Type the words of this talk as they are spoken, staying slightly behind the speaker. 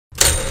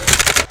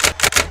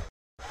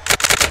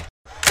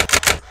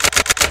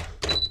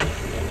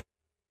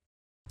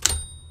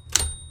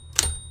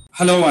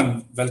Hello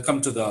and welcome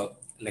to the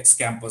Lex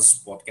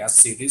Campus podcast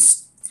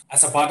series.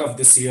 As a part of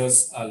this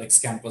year's Lex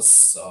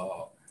Campus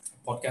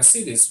podcast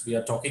series, we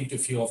are talking to a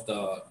few of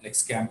the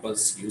Lex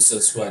Campus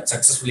users who had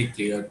successfully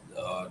cleared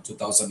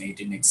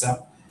 2018 exam.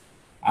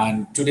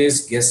 And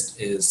today's guest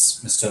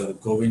is Mr.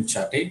 Govind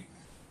Chate,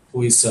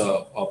 who is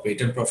a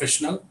patent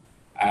professional.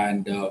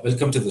 And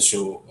welcome to the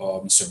show,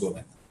 Mr.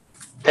 Govind.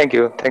 Thank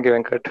you,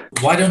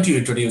 Venkat. Why don't you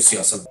introduce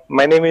yourself?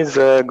 My name is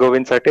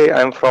Govind Sate.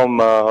 I'm from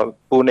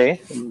Pune,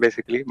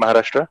 basically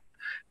Maharashtra,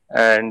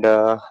 and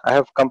I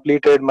have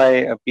completed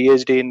my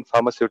PhD in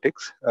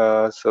pharmaceutics.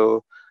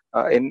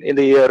 In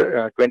the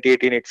year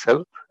 2018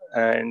 itself,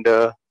 and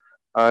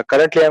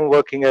currently I'm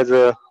working as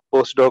a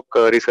postdoc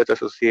research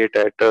associate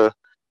at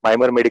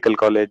Mymar Medical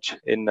College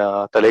in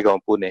Talegaon,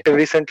 Pune.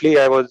 Recently,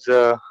 I was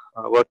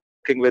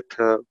working with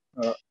a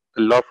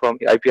law firm,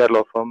 IPR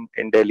law firm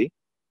in Delhi,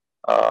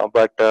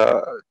 but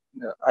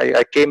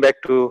I came back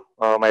to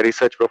my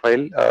research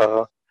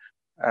profile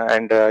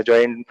and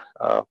joined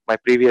my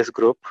previous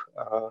group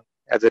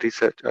as a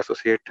research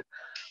associate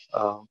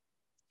uh,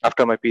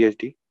 after my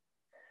PhD.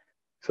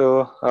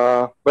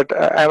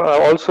 I'm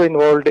also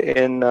involved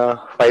in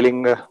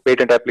filing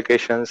patent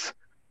applications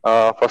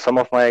for some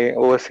of my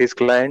overseas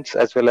clients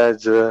as well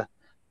as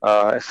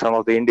some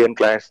of the Indian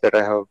clients that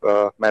I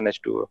have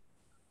managed to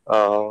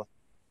uh,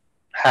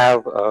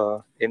 have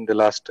in the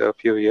last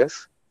few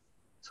years.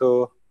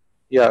 So,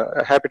 yeah,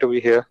 happy to be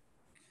here.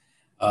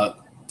 Uh,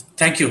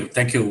 thank you,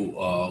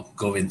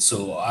 Govind.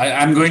 So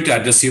I'm going to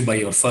address you by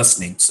your first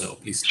name, so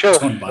please Sure,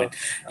 don't mind.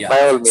 sure. Yeah. By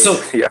all means,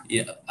 So yeah.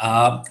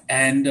 yeah,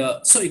 and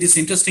so it is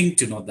interesting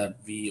to know that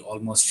we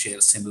almost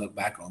share similar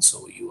backgrounds.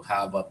 So you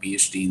have a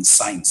PhD in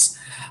science,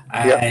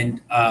 Yeah,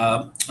 and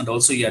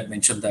also you had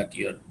mentioned that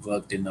you had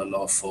worked in a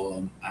law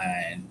firm,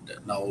 and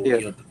now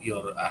yes,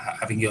 you're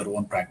having your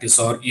own practice,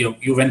 or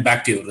you went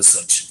back to your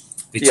research,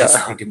 which is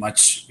yeah. pretty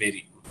much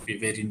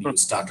wherein you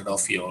started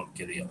off your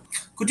career.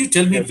 Could you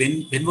tell me Yes.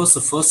 when was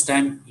the first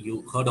time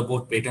you heard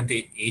about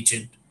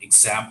agent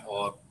exam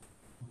or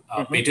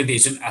Hmm. patent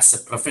agent as a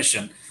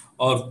profession,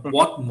 or Hmm.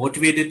 what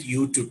motivated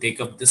you to take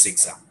up this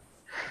exam?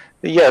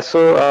 Yeah, so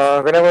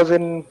when I was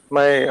in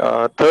my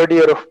third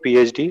year of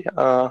PhD,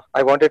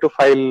 I wanted to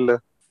file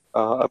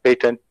a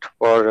patent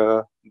for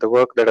the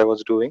work that I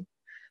was doing.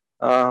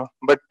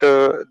 But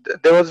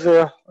there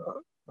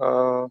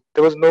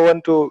was no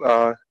one to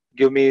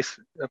give me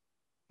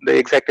the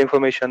exact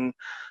information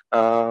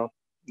uh,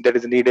 that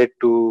is needed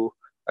to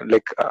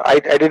I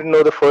didn't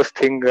know the first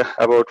thing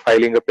about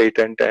filing a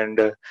patent and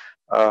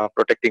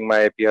protecting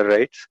my IPR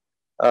rights.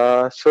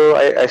 So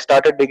I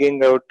started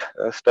digging out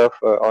stuff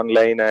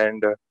online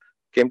and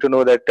came to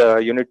know that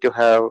you need to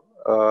have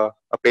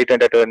a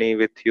patent attorney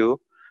with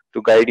you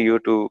to guide you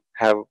to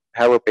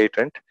have a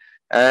patent.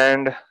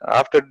 And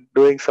after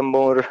doing some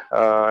more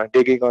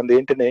digging on the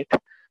internet,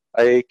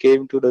 I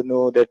came to the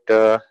know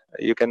that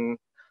you can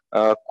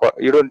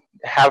you don't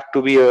have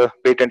to be a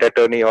patent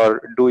attorney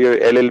or do your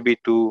LLB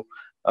to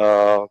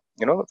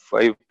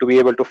to be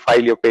able to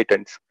file your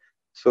patents.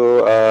 So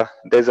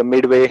there's a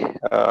midway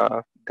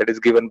that is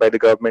given by the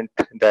government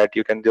that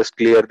you can just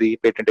clear the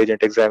patent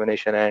agent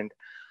examination and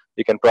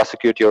you can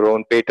prosecute your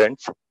own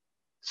patents.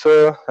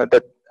 So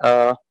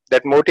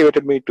that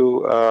motivated me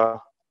to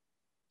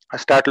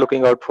start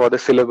looking out for the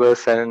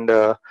syllabus and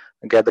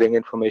gathering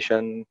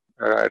information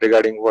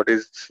regarding what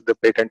is the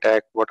patent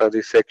act, what are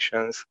the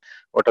sections,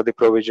 what are the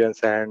provisions,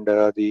 and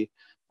the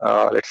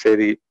let's say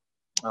the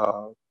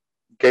uh,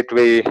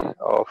 gateway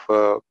of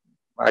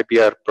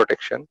IPR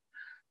protection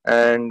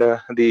and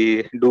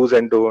the do's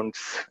and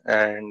don'ts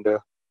and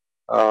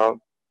uh,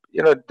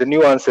 the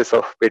nuances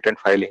of patent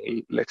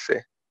filing, let's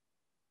say.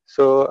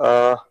 So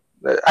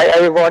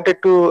I wanted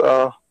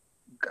to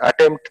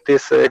attempt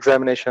this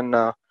examination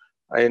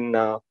in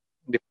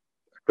the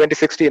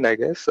 2016, I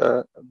guess.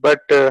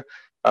 But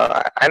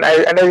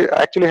I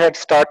actually had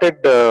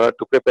started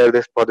to prepare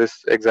this for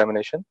this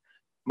examination.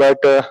 But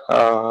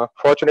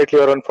fortunately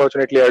or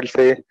unfortunately, I'll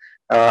say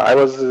I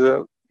was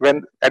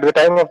when at the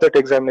time of that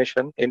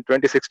examination in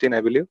 2016,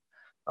 I believe,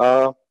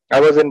 uh, I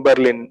was in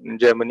Berlin, in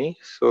Germany.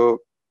 So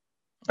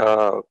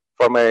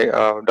for my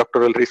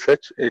doctoral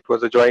research, it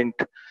was a joint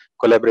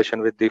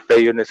collaboration with the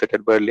Freie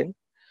Universität Berlin.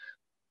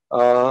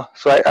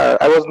 So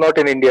I was not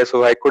in India,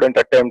 so I couldn't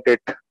attempt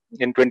it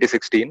in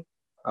 2016.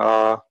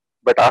 Uh,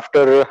 but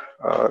after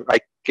I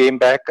came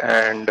back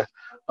and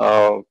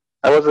uh,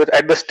 I was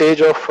at the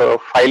stage of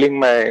filing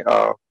my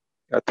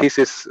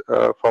thesis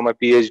for my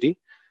PhD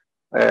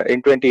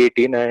in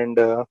 2018, and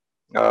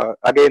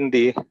again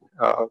the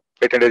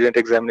patent agent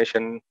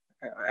examination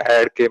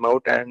ad came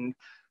out, and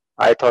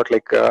I thought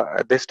like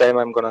this time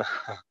I'm gonna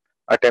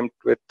attempt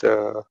with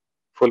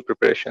full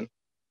preparation.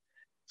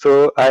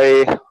 So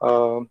I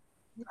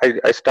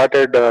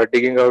started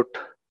digging out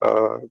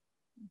uh,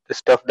 the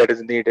stuff that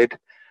is needed,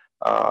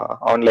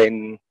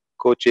 online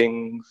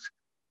coachings,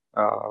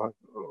 uh,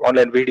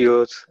 online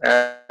videos,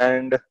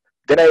 and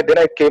then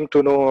I came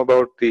to know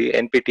about the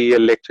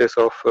NPTEL lectures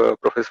of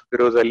Professor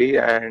Firoz Ali,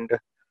 and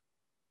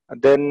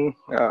then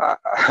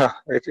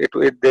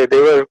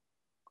they were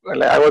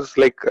I was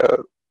like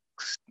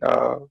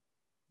uh,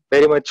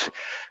 very much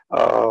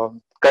uh,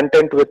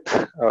 content with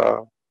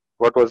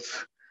what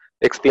was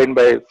explained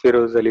by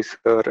Firoz Ali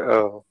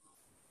sir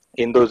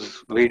in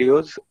those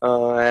videos,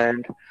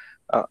 and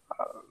uh,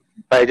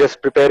 by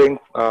just preparing,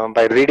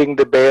 by reading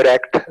the Bare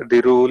Act,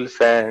 the rules,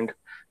 and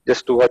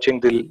just watching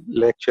the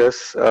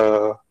lectures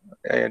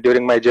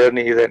during my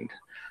journeys and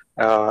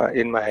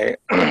in my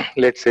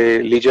let's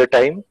say leisure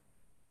time.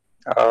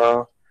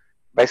 Uh,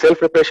 by self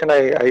preparation,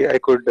 I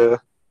could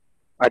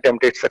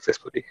attempt it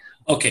successfully.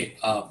 Okay.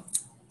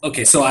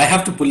 Okay. So I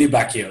have to pull you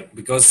back here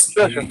because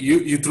Sure, sure.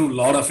 you threw a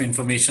lot of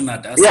information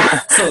at us.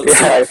 Yeah, So yeah,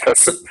 so I thought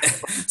so so.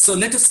 so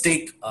let us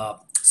take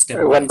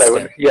step by One by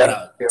one. step. Yeah,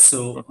 Yeah. yeah.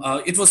 So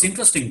it was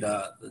interesting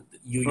that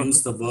you Mm-hmm,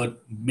 used the word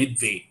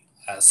midway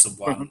as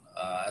mm-hmm, one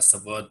as the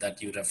word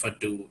that you referred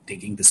to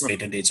taking this mm-hmm,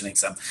 patent agent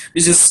exam,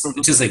 which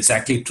is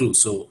exactly true.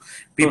 So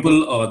mm-hmm,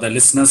 people or the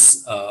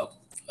listeners.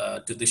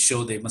 To this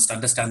show, they must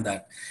understand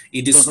that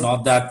it is mm-hmm.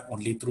 not that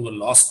only through a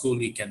law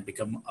school you can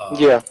become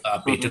Yeah. a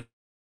Mm-hmm, patent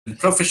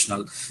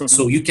professional. mm-hmm.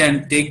 So you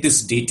can take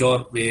this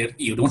detour where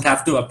you don't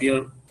have to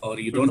appear or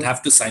you don't Mm-hmm.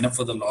 have to sign up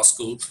for the law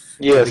school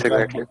Yes,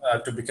 exactly.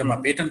 to become a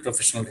Mm-hmm, patent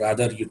professional.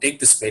 Rather, you take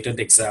this patent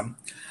exam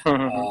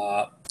mm-hmm,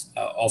 uh,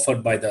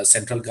 offered by the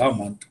central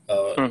government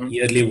mm-hmm,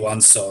 yearly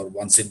once or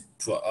once in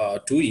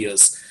 2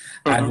 years.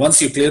 And mm-hmm,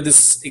 once you clear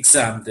this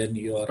exam, then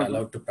you are mm-hmm.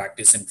 allowed to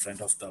practice in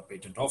front of the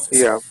patent office.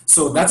 Yeah.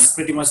 So Mm-hmm. that's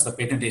pretty much the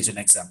patent agent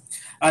exam.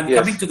 And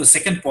coming Yes. to the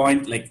second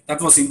point, like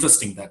that was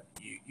interesting that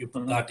you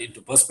put Mm-hmm, that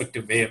into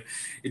perspective where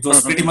it was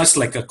mm-hmm. pretty much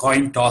like a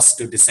coin toss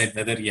to decide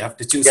whether you have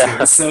to choose your Yeah.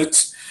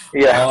 research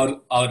Yeah.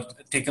 or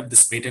take up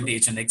this patent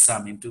agent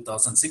exam in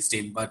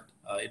 2016. But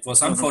it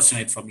was Mm-hmm,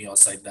 unfortunate from your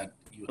side that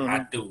you mm-hmm,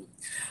 had to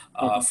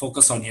mm-hmm.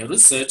 focus on your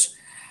research.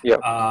 Yeah.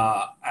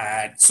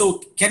 And so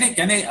can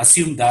I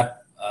assume that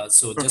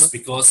so Mm-hmm, just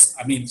because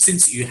I mean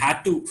since you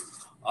had to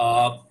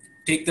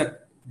take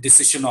that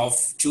decision of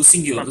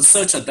choosing your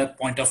research at that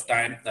point of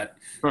time that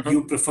mm-hmm.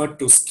 you preferred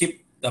to skip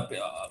the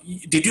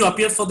did you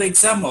appear for the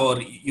exam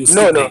or you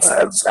No, skipped the no.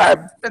 exam?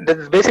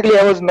 That's basically,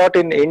 I was not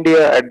in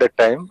India at that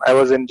time. I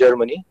was in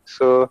Germany.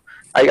 So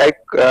I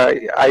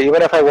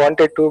even if I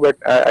wanted to, but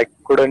I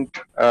couldn't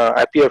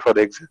appear for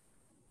the exam.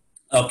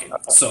 Okay,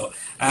 so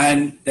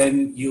and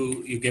then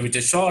you gave it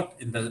a shot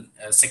in the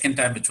second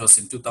time, which was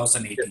in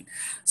Yes. 2018.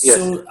 Yes.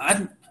 So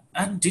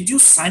and did you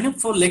sign up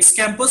for Lex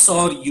Campus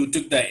or you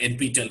took the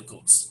NPTEL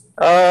course?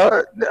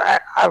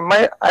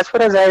 As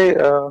far as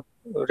I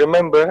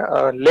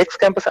remember, Lex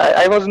Campus.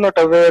 I was not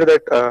aware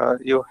that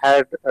you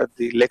had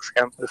the Lex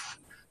Campus,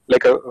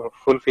 like a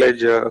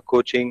full-fledged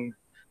coaching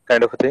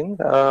kind of a thing.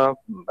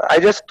 I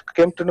just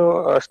came to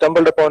know,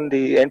 stumbled upon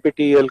the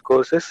NPTEL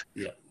courses,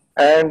 Yeah.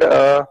 and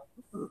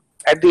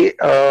at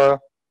the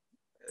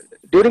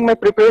during my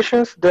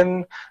preparations,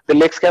 then the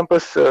Lex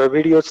Campus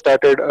videos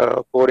started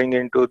pouring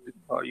into the,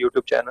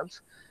 YouTube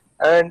channels,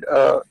 and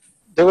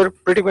they were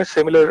pretty much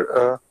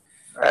similar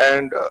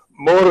and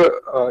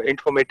more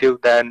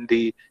informative than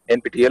the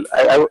NPTEL.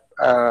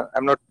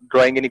 I'm not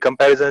drawing any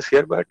comparisons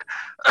here, but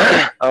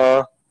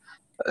uh,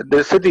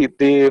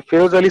 the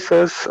Feroz Ali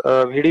sir's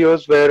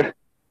videos were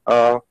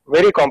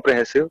very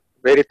comprehensive,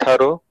 very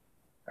thorough,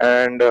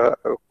 and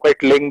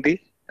quite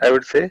lengthy, I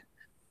would say,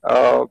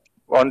 uh,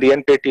 on the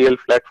NPTEL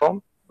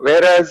platform.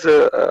 Whereas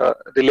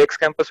the Lex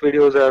Campus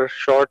videos are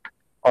short,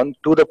 on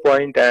to the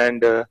point,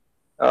 and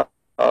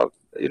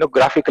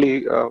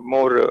graphically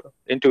more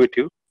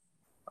intuitive.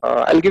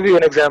 I'll give you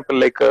an example,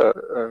 like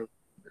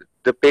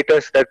the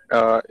patents that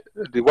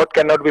the what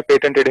cannot be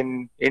patented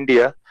in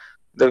India.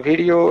 The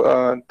video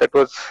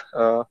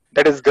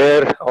that is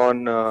there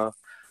on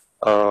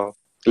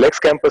Lex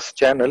Campus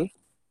channel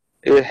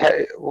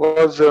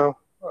was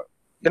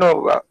you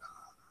know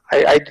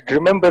I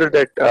remember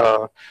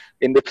that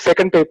in the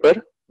second paper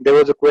there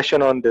was a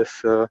question on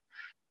this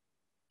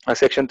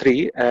section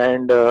 3,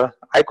 and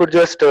I could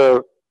just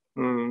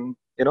in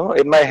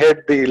my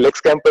head the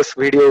Lex Campus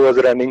video was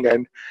running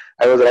and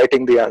I was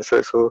writing the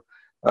answer. So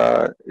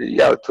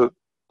yeah, so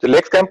the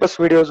Lex Campus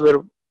videos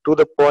were to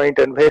the point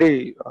and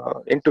very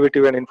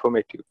intuitive and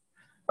informative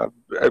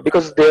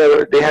because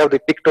they have the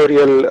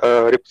pictorial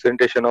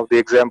representation of the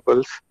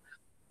examples,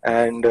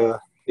 and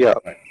yeah.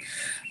 Right.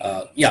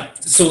 Yeah.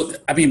 So,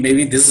 I mean,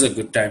 maybe this is a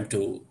good time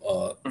to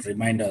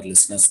remind our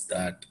listeners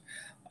that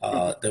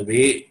Mhm, the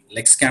way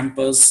Lex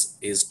Campus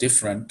is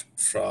different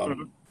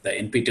mhm. from the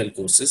NPTEL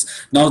courses.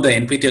 Now, the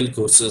NPTEL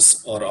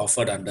courses are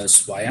offered under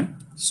SWAYAM.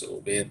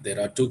 So, where there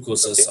are two Okay.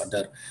 courses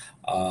under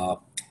uh,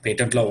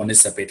 patent law. One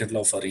is the patent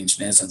law for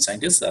engineers and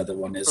scientists. The other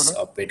one is Mhm,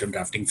 patent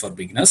drafting for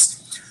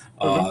beginners,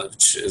 mhm,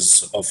 which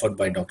is offered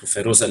by Dr.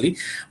 Feroz Ali.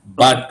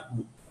 mhm, But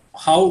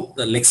how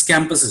the Lex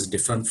Campus is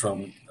different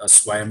from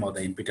SWAYAM or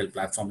the NPTEL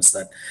platform is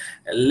that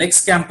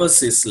Lex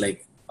Campus is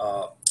like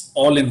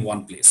all in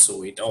one place.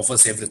 So it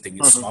offers everything.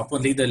 It's mhm, not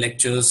only the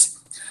lectures.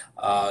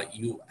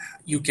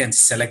 You can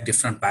select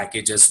different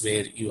packages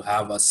where you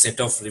have a set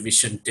of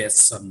revision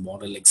tests and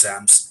model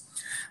exams,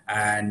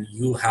 and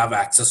you have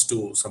access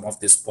to some of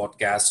this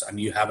podcast, and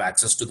you have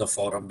access to the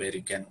forum where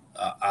you can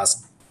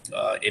ask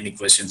any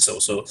questions.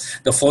 So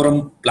the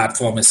forum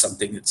platform is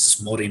something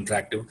that's more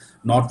interactive,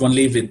 not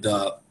only with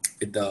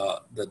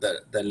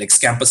the Lex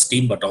Campus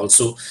team, but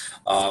also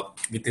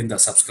within the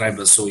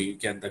subscribers. So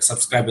the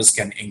subscribers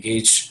can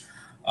engage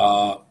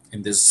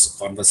in this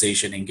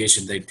conversation, engage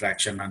in the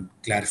interaction, and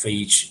clarify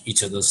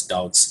each other's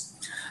doubts.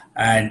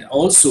 And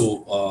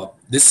also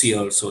this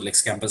year, so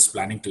Lex Campus is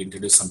planning to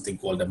introduce something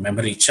called a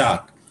memory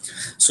chart.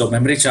 So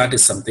memory chart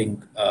is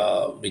something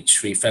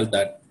which we felt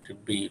that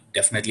would be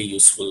definitely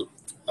useful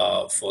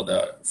for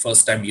the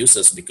first time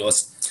users,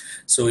 because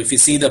so if you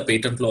see the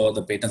patent law or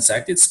the patents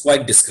act, it's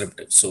quite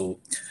descriptive. So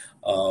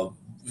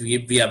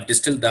we have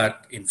distilled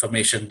that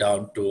information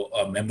down to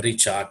a memory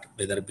chart,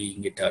 whether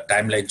being it a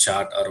timeline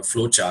chart or a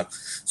flow chart,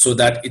 so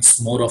that it's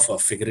more of a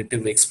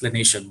figurative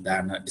explanation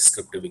than a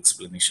descriptive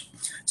explanation.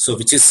 So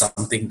which is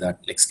something that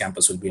Lex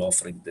Campus will be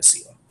offering this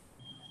year.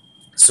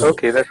 So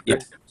Okay, that's yeah,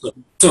 great.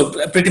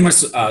 so pretty much.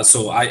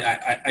 So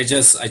I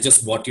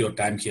just bought your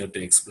time here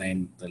to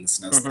explain the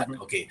listeners that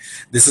okay,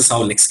 this is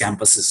how Lex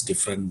Campus is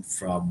different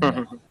from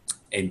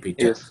NPTEL.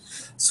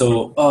 Yes.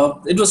 So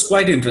it was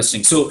quite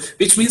interesting. So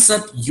which means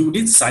that you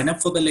didn't sign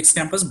up for the Lex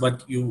Campus,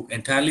 but you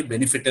entirely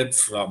benefited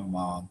from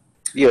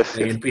Yes.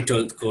 the Yes.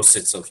 NPTEL course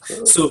itself.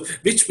 So, So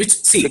which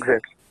see,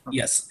 exactly.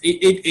 yes,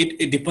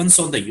 it depends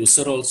on the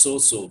user also.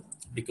 So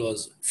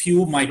because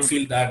few might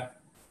feel that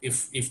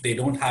if they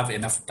don't have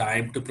enough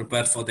time to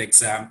prepare for the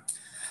exam,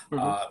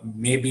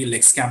 maybe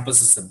Lex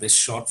Campus is the best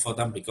shot for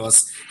them,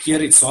 because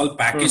here it's all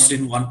packaged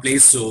in one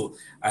place. So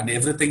and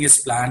everything is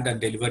planned and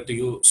delivered to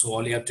you. So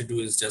all you have to do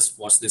is just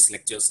watch these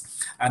lectures.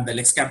 And the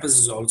Lex Campus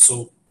is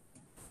also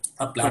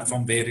a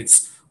platform where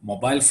it's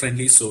mobile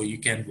friendly, so you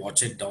can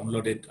watch it,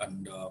 download it,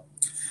 and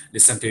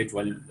listen to it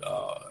while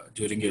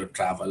during your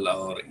travel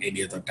or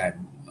any other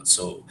time.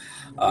 So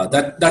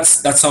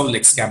that's how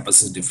Lex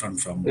Campus is different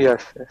from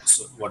Yes.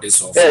 Yes. what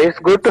is Yeah, offered. it's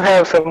good to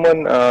have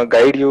someone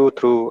guide you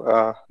through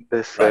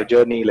this Right,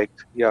 journey. Like,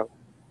 yeah.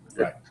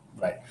 right,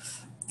 right.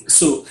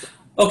 So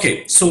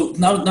okay, so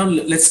now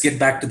let's get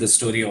back to the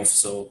story of,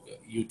 so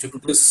you took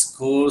Mhm. this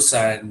course,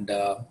 Mhm.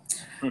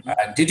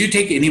 and did you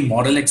take any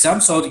model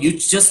exams, or you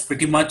just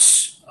pretty much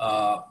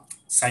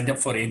signed up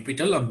for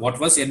NPTEL, and what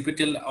was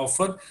NPTEL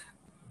offered?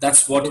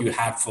 That's what you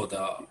had for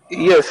the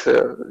Yes,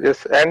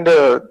 yes, and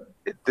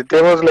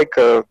there was like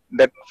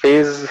that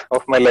phase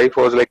of my life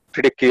was like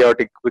pretty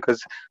chaotic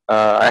because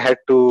I had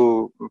to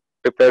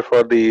prepare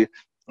for the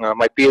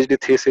my PhD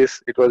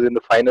thesis. It was in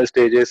the final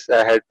stages.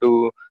 I had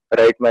to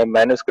write my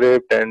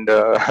manuscript, and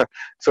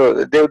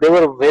so they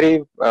were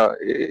very.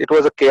 It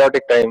was a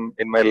chaotic time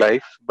in my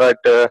life, but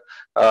the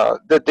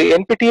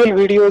NPTEL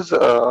videos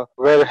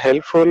were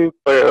helpful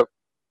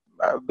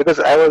because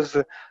I was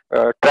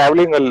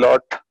traveling a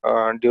lot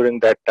during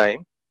that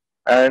time,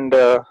 and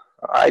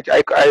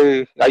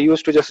I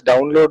used to just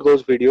download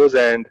those videos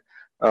and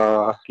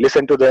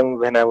listen to them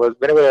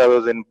whenever I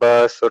was in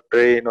bus or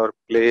train or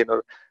plane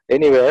or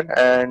anywhere,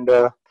 and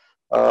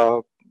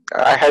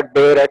I had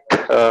Bear Act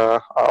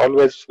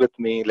always with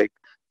me. Like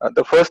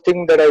the first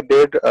thing that I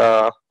did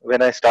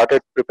when I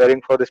started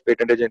preparing for this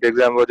patent agent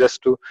exam was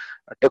just to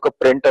take a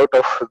printout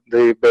of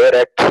the Bear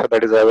Act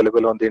that is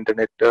available on the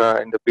internet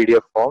in the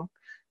PDF form,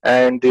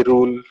 and the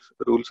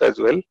rules as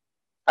well.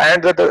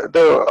 And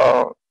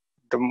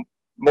the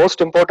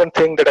most important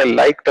thing that I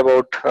liked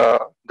about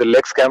the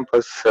Lex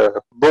Campus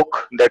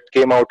book that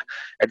came out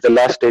at the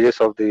last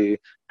stages of the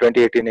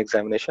 2018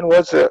 examination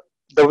was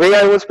the way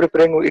I was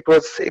preparing. It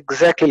was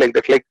exactly like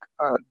that. Like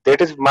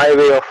that is my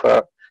way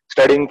of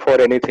studying for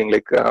anything.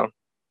 Like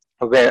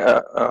when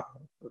uh, uh,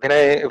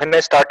 when I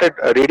started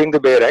reading the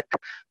Bear Act,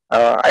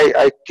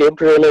 I came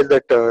to realize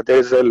that there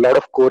is a lot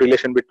of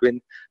correlation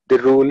between the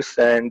rules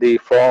and the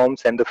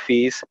forms and the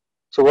fees.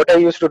 So what I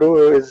used to do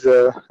is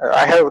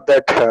I have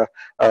that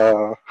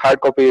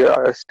hard copy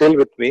still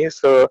with me.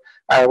 So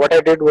what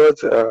I did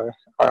was uh,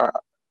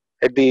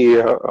 at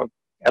the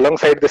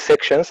alongside the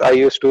sections, I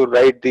used to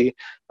write the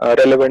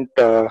relevant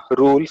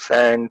rules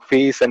and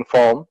fees and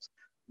forms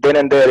then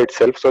and there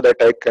itself, so that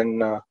I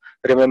can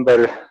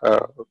remember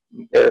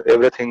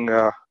everything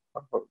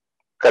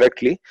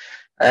correctly.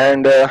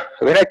 And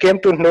when I came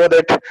to know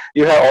that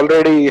you have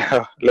already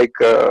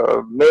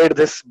made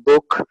this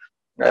book,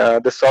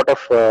 the sort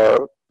of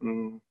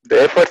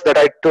the efforts that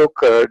I took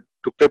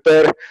to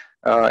prepare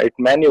it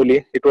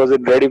manually, it was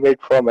in ready-made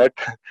format.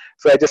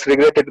 So I just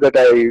regretted that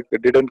I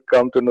didn't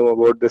come to know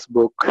about this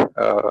book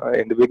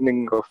in the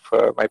beginning of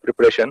my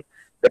preparation.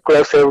 That could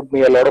have saved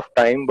me a lot of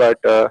time, but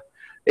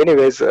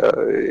anyways,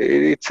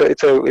 it's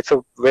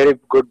a very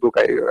good book.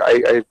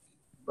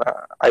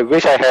 I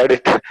wish I had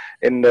it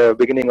in the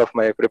beginning of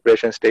my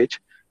preparation stage.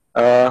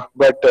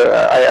 But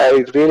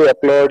I really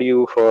applaud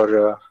you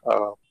for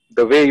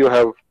the way you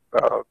have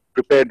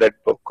prepared that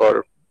book,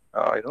 or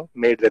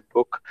made that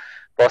book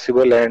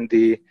possible, and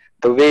the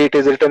way it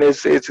is written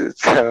is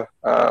it's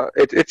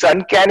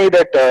uncanny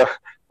that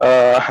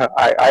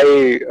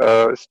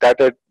I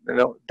started.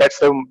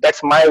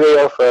 That's my way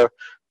of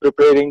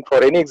preparing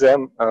for any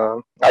exam.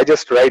 I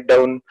just write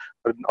down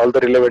all the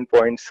relevant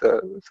points.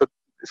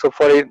 So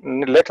for it,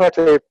 let's not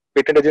say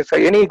patent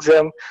agency, any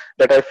exam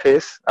that I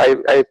face,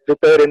 I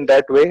prepare in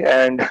that way,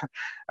 and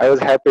I was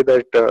happy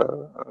that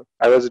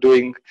I was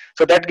doing.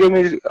 So that gave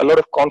me a lot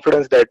of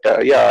confidence that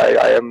yeah,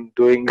 I am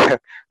doing,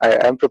 I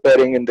am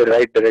preparing in the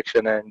right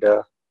direction, and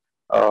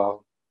uh,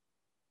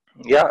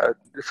 yeah.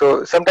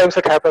 So sometimes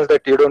it happens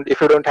that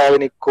if you don't have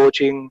any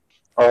coaching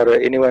or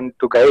anyone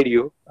to guide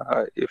you,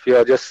 if you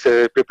are just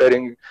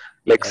preparing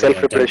like Yeah, self yeah,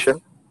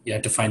 preparation. you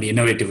have to find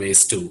innovative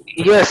ways to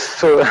prepare. Yes,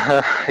 so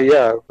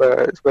yeah,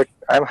 but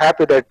I'm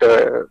happy that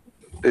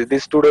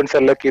these students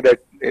are lucky that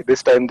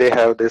this time they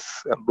have this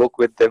book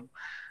with them,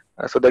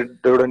 so that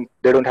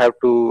they don't have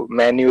to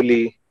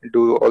manually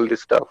do all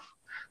this stuff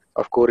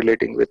of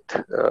correlating with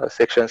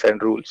sections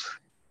and rules.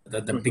 The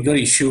Hmm. bigger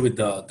issue with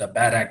the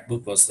Bad Act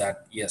book was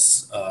that,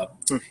 yes,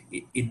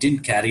 it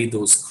didn't carry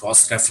those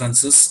cross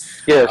references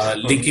Yes.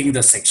 Hmm. linking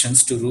the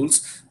sections to rules.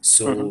 Hmm.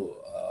 So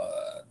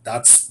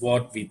that's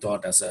what we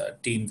thought as a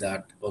team,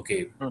 that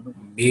okay, Hmm.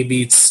 maybe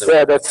Yeah, it's a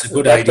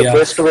good that's the idea.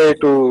 best way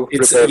to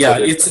It's prepare for yeah,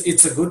 this.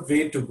 it's a good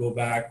way to go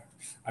back.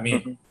 I mean,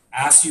 Hmm.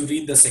 as you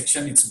read the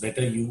section, it's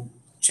better you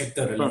check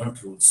the Hmm.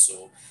 relevant rules. So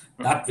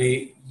Hmm. that way,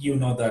 you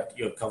know that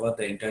you covered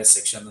the entire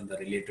section and the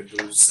related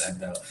rules and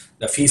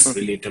the fees Hmm.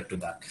 related to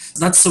that.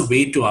 That's a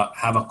way to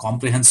have a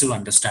comprehensive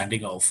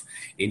understanding of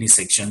any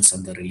sections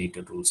and the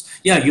related rules.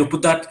 Yeah, you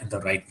put that in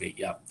the right way.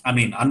 Yeah, I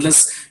mean, unless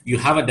you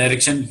have a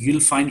direction,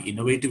 you'll find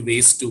innovative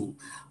ways to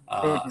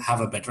Hmm. have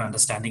a better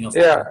understanding of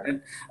the Yeah. content.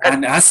 And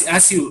And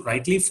as you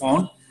rightly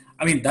found,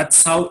 I mean, that's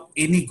how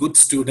any good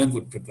student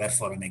would prepare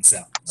for an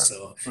exam. So,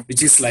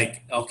 which is like,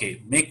 okay,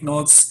 make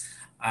notes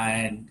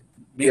and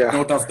make yeah.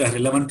 note of the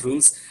relevant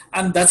rules.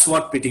 And that's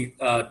what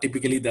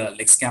typically the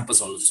Lex campus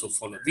also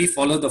follow. We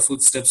follow the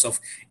footsteps of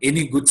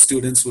any good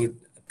students would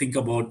think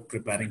about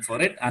preparing for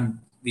it. And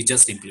we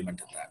just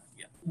implemented that.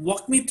 Yeah.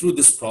 Walk me through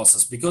this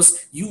process, because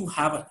you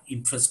have an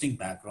interesting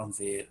background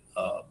where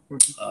uh,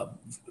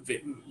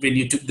 when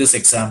you took this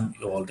exam,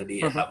 you already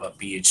Hmm. have a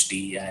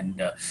PhD, and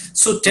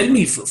so tell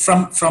me, from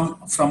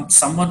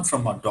someone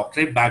from a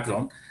doctorate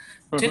background,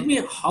 tell Hmm. me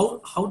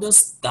how does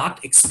that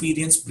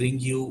experience bring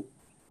you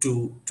to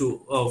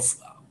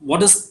what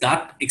does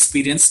that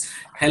experience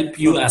help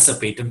you Hmm. as a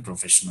patent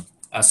professional,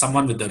 as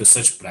someone with a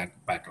research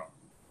background?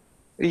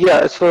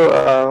 Yeah, so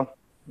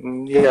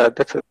yeah,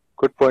 that's a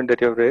good point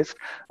that you've raised.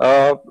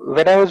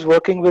 When I was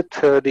working with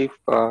the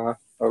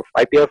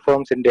IPR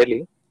firms in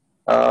Delhi,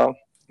 uh,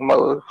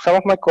 some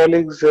of my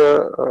colleagues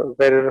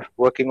were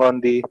working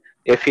on the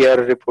FER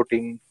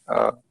reporting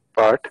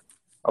part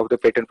of the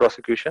patent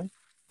prosecution,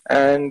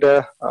 and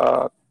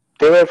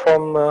they were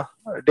from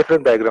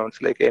different backgrounds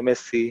like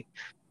MSc.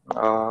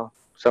 Uh,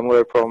 some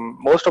were from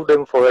most of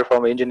them were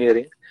from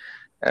engineering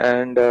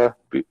and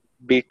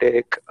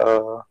BTech,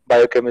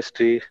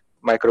 biochemistry,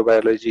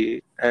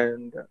 microbiology,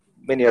 and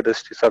many other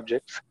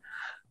subjects.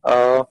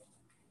 Uh,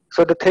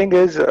 so the thing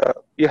is,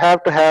 you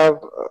have to have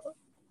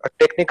a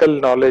technical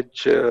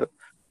knowledge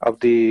of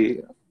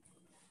the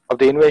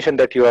invention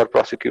that you are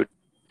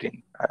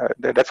prosecuting.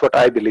 That's what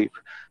I believe,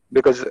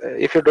 because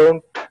if you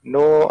don't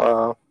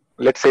know,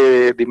 let's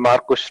say the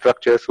Marcus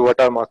structures, what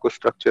are Marcus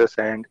structures,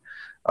 and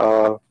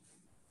uh,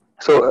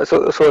 so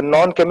a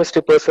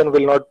non-chemistry person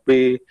will not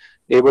be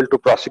able to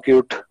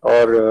prosecute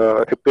or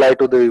reply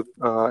to the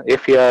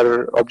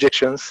FER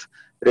objections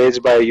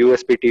raised by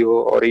USPTO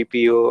or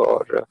EPO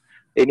or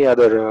any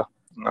other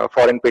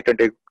foreign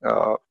patent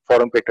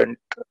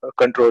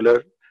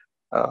controller.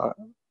 Uh,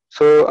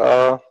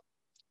 so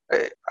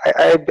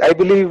I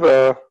believe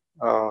uh,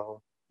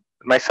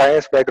 my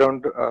science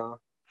background,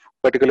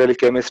 particularly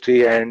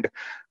chemistry and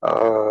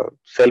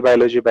cell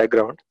biology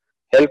background,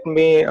 helped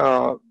me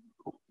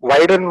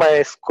widen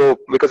my scope,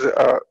 because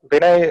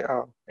when I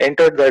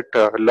entered that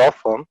law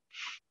firm,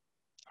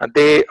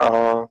 they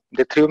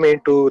threw me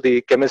into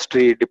the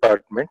chemistry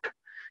department,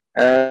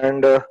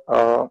 and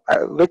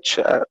which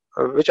I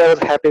was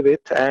happy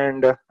with,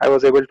 and I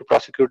was able to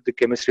prosecute the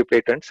chemistry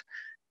patents.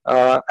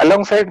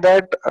 Alongside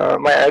that,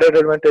 my added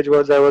advantage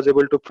was I was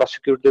able to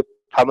prosecute the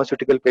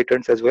pharmaceutical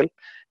patents as well,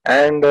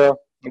 and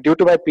due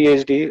to my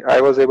PhD,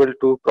 I was able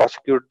to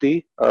prosecute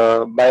the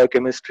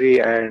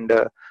biochemistry and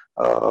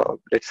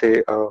let's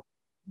say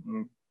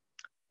mm,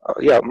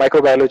 yeah,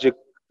 microbiology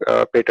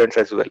patents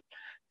as well.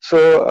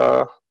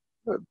 So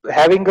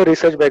having a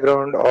research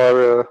background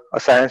or a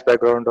science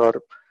background or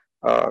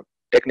uh,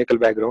 technical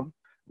background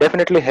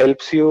definitely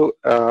helps you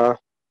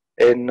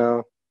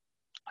in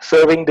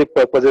serving the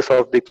purposes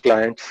of the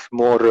clients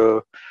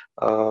more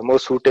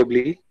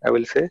suitably, I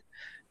will say,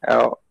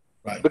 uh,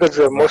 Right, because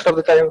most right. of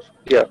the times,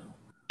 yeah.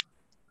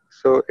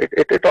 So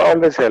it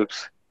always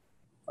helps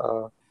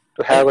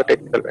to have a I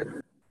technical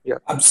background. Yeah.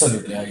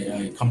 Absolutely,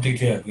 I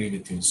completely agree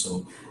with you.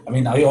 So, I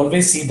mean, I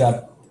always see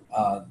that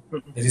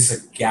Mhm. there is a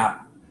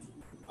gap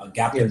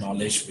in Yes.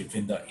 knowledge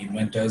between the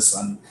inventors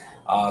and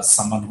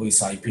someone who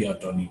is IP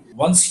attorney.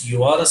 Once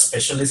you are a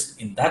specialist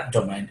in that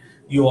domain,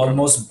 you Mhm.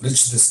 almost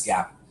bridge this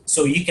gap.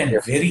 So you can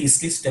Yes. very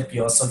easily step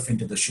yourself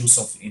into the shoes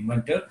of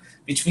inventor,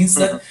 which means Mhm.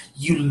 that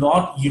you'll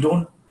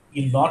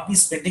not be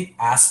spending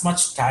as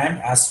much time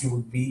as you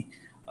would be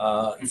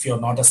if you're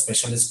not a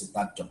specialist in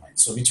that domain.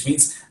 So, which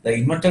means the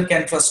inventor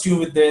can trust you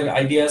with their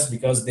ideas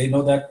because they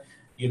know that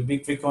you'll be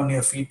quick on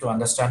your feet to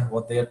understand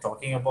what they are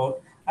talking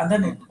about. And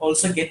then it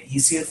also get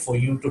easier for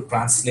you to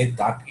translate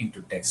that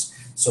into text.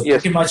 So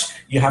Yes, pretty much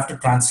you have to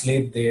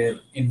translate their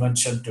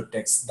invention to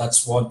text.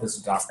 That's what this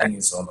drafting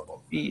is all about.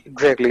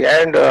 exactly.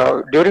 And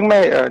during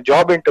my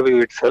job interview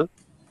itself,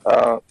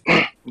 uh,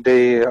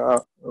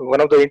 the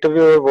one of the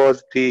interviewer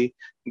was the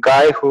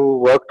guy who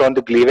worked on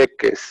the Gleevec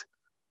case.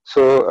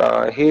 So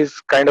he's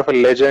kind of a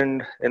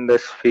legend in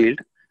this field,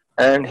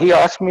 and he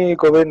asked me,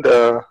 Govind,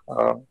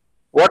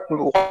 what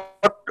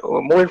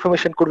more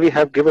information could we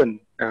have given?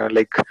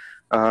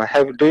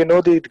 Have do you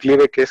know the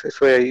Gleevec case?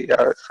 So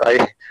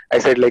I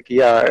said like,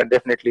 yeah,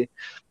 definitely.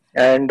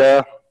 And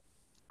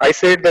I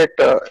said that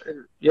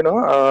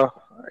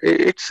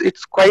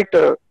it's quite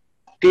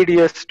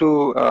tedious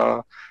to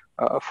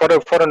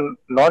for a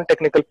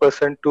non-technical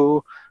person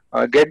to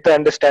get the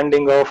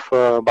understanding of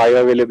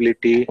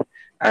bioavailability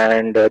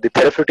and the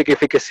therapeutic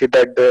efficacy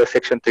that the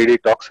Section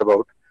 3D talks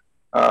about.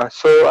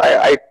 So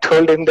I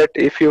told him that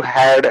if you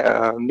had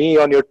me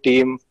on your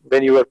team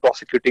when you were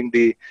prosecuting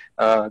the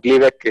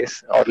Gleevec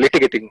case, or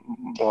litigating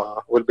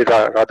will be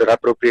the rather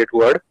appropriate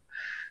word,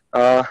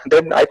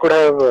 then I could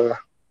have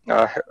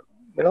uh,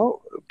 you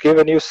know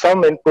given you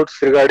some inputs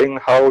regarding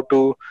how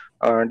to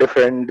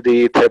defend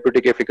the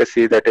therapeutic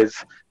efficacy that is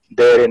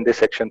there in the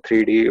Section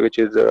 3D, which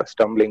is a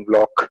stumbling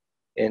block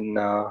in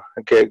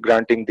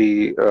granting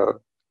the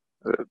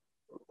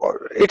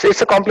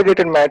it's a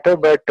complicated matter,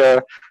 but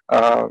the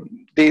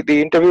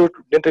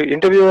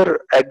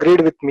interviewer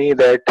agreed with me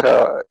that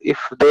if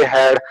they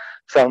had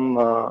some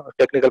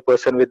technical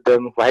person with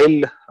them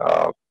while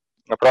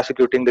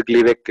prosecuting the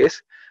Gleevec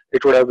case,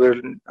 it would have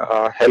been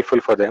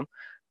helpful for them.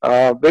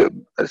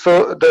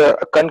 So the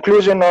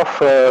conclusion of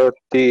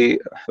the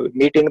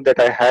meeting that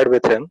I had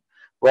with him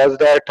was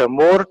that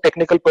more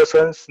technical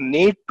persons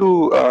need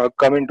to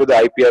come into the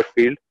IPR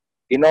field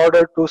in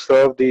order to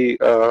serve the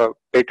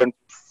patent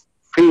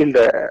field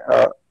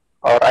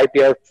or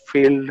IPR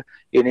field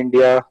in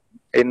India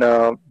in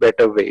a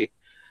better way.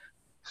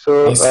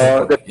 So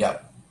Nicely put. Yeah.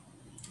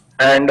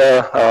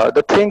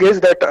 the thing is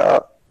that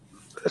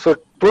so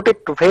put it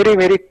very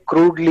very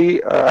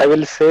crudely, I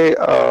will say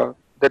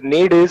the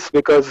need is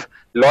because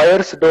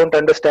lawyers don't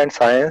understand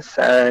science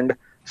and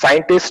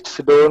scientists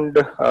don't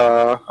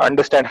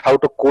understand how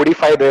to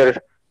codify their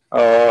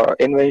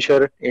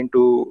invention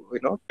into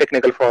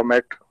technical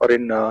format or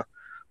in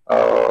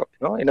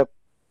in a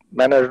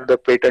manner the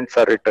patents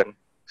are written.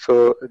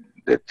 So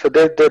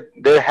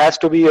there has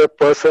to be a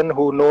person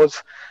who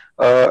knows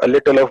a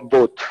little of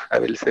both, I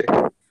will say.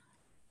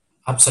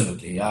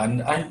 Absolutely,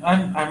 and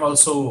I'm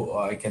also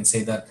I can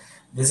say that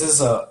this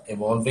is a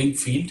evolving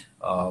field,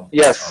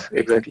 Yes, patent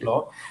exactly.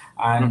 law,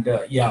 and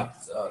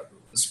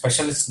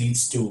specialists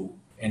needs to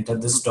enter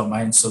this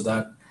domain so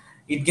that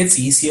it gets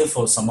easier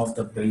for some of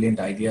the brilliant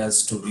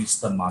ideas to reach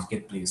the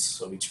marketplace.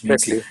 So, which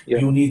means Exactly. Yeah.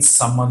 you need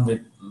someone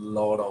with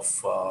lot of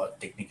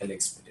technical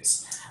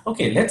expertise.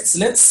 Okay,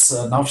 let's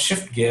now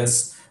shift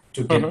gears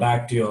to get Hmm.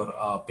 back to your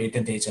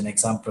patent age and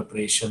exam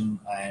preparation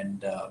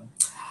and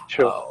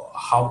Sure.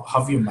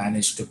 how you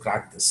managed to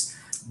crack this.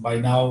 By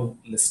now,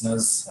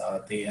 listeners,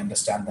 they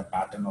understand the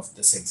pattern of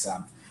this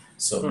exam.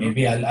 So Hmm.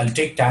 maybe I'll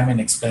take time in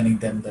explaining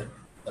them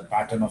the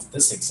pattern of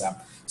this exam.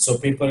 So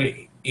paper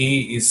A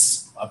is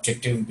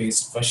objective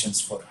based questions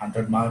for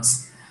 100 marks,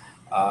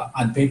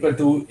 and paper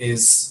 2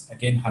 is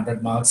again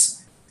 100 marks,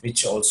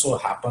 which also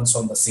happens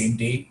on the same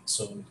day.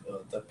 So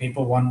the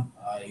paper 1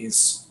 is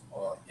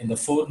in the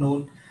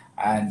forenoon,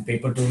 and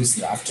paper 2 is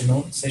the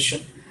afternoon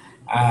session.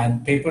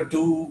 And paper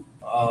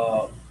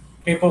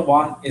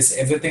 1 is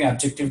everything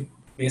objective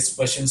based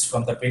questions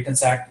from the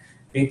Patents Act.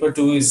 Paper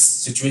 2 is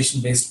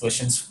situation based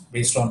questions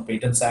based on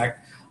Patents Act,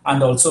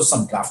 and also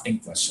some drafting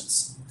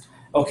questions.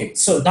 Okay,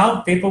 so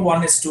now paper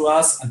 1 is 2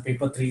 hours and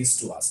paper 3 is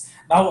 2 hours.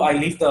 Now I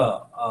leave the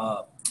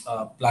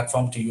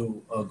platform to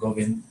you,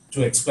 Govind,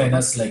 to explain Hmm.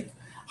 us like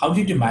how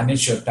did you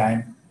manage your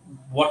time?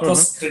 What Hmm.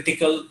 was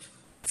critical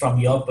from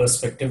your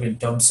perspective in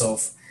terms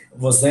of,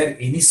 was there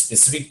any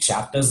specific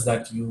chapters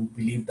that you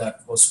believe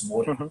that was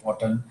more Hmm.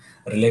 important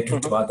relative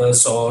Hmm. to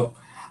others, or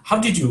how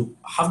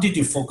did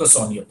you focus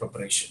on your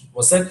preparation?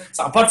 Was there,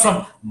 so apart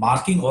from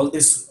marking all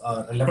these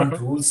relevant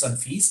Hmm. rules and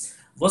fees,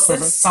 was there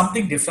Hmm.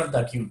 something different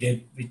that you did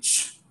which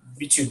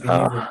you Uh,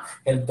 believe would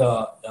help the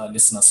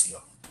listeners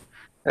here?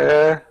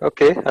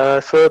 okay.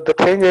 So the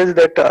thing is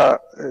that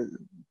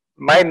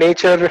my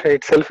nature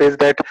itself is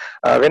that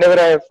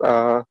whenever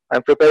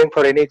I'm preparing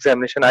for any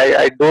examination,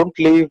 I don't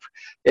leave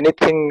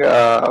anything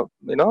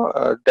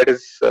that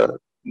is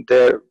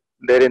there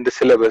there in the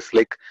syllabus.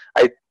 Like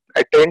I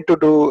I tend to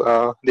do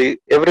the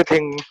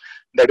everything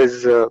that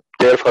is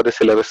there for the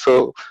syllabus.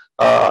 So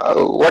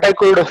what I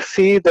could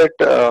see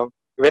that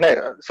when I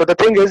so the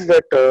thing is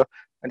that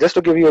just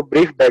to give you a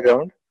brief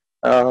background,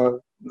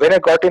 when I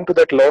got into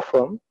that law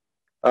firm,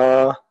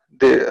 uh,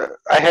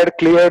 I had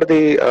cleared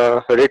the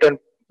written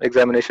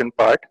examination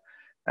part,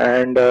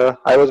 and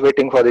I was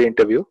waiting for the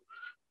interview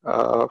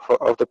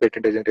of the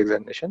patent agent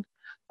examination.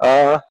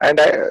 And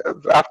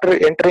after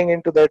entering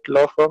into that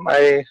law firm,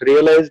 I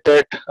realized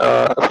that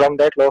from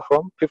that law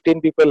firm,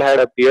 15 people had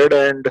appeared,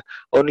 and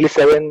only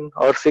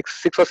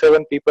six or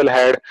seven people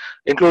had,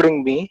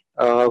 including me,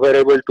 were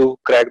able to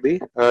crack the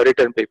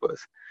written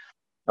papers.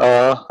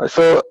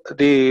 So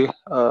the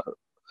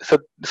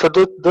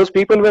those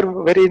people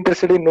were very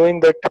interested in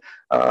knowing that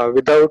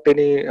without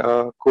any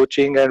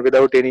coaching and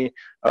without any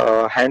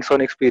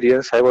hands-on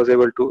experience, I was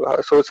able to.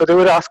 So they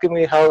were asking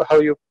me how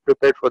you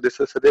prepared for this.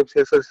 So they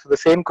so the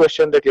same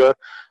question that you're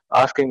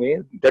asking me,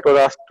 that was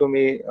asked to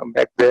me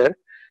back there,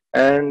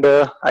 and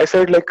I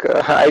said like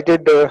I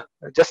did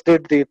just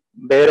did the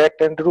bare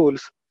act and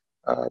rules.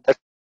 That's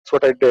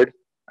what I did,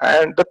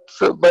 and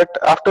but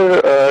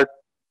after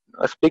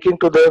speaking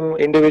to them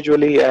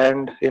individually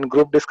and in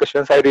group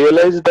discussions, I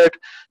realized that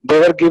they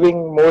were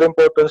giving more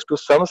importance to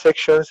some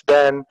sections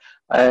than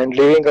and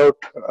leaving out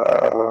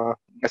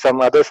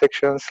some other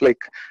sections.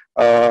 Like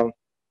uh,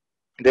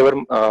 they were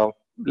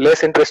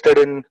less interested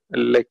in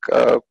like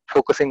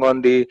focusing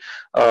on the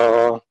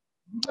uh,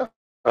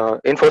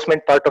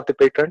 enforcement part of the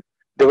patent.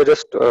 They were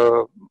just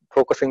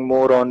focusing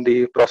more on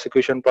the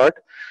prosecution part.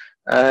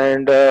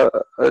 And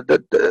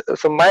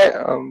so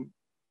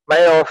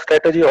my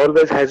strategy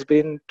always has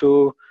been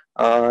to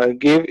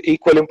give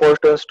equal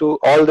importance to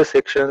all the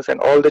sections and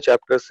all the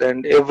chapters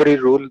and every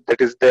rule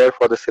that is there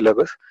for the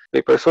syllabus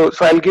paper. So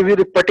I'll give you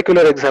the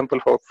particular example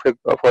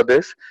for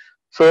this.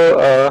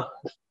 So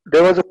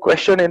there was a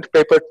question in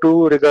paper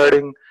 2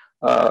 regarding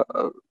uh,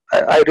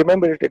 I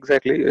remember it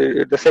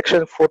exactly. The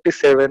section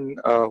 47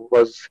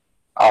 was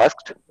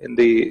asked in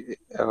the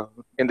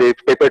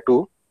paper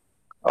 2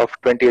 of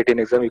 2018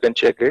 exam. You can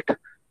check it.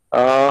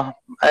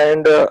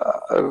 And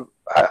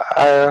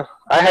I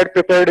had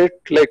prepared it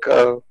like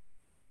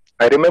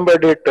I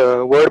remembered it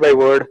word by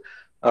word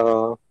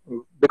uh,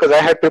 because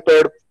I had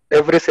prepared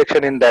every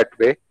section in that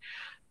way.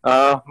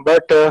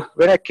 But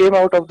when I came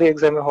out of the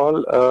exam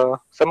hall,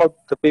 some of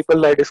the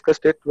people I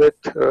discussed it with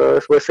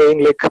were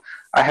saying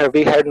like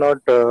we had not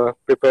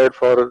prepared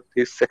for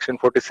this section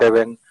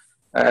 47,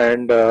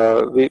 and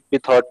we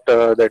thought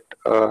that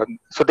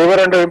so they were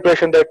under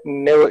impression that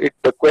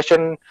the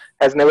question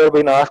has never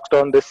been asked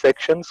on this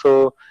section,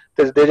 so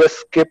they just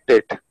skipped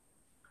it.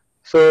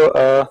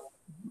 So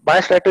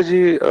my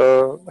strategy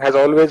has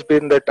always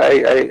been that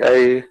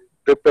I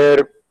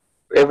prepare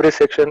every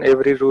section,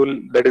 every rule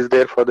that is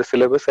there for the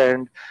syllabus,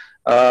 and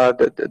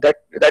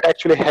that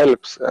actually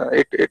helps.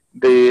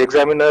 The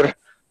examiner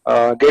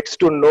gets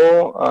to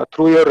know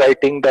through your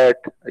writing that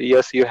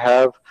yes, you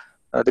have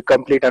the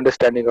complete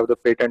understanding of the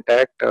Patent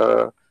Act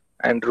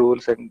and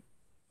rules and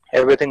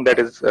everything that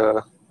is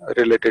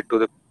related to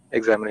the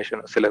examination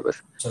or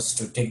syllabus. Just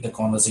to take the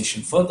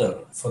conversation further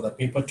for the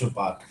paper two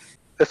part.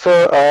 So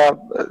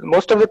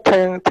most of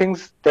the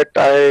things that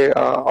I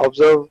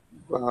observe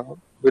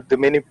with the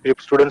many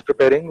students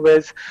preparing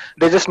was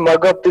they just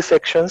mug up the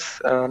sections,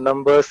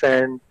 numbers,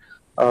 and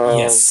uh,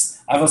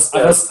 Yes, I was, I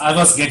yeah, was, I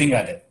was getting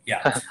at it.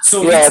 Yeah.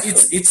 So yeah,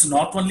 it's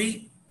not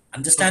only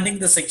understanding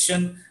the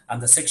section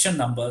and the section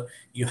number.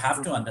 You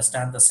have to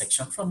understand the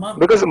section from a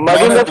because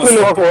mugging broader up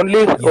will perspective.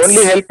 only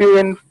Yes. help you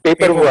in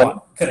paper Paper one. one.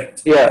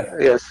 Correct. Yeah,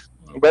 Correct. yes,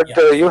 but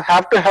Yeah. you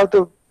have to have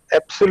the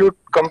absolute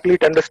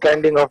complete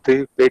understanding of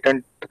the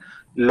patent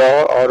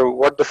law or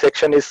what the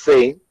section is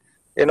saying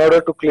in order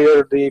to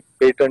clear the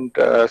paper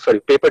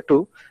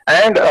 2,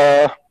 and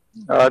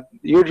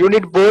you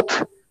need both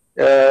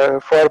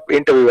for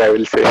interview, I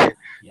will say. Yeah.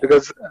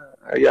 Because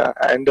yeah,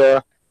 and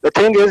the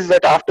thing is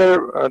that after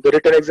the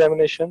written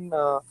examination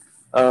uh,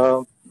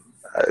 I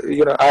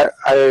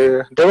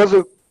there was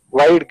a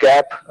wide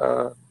gap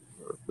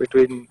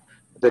between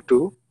the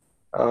two,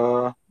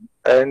 uh,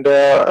 and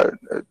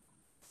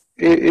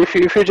if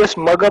you just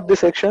mug up the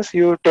sections,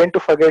 you tend to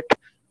forget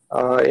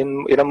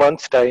in a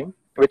month's time,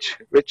 which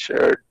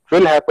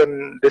will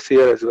happen this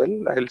year as well.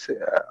 I'll say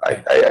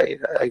Right.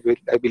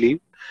 I believe.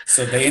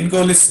 So the end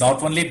goal is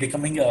not only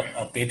becoming a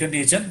patent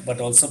agent, but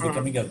also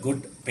becoming a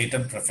good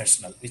patent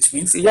professional, which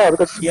means Yeah,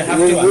 because you have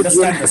to you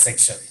understand the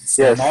section.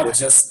 So yes, not yes,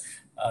 just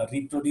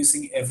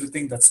reproducing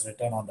everything that's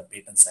written on the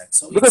Patents Act.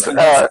 So it's because an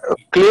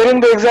easy. clearing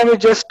the exam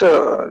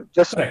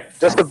is Correct.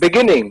 just the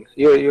beginning.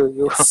 You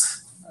Yes.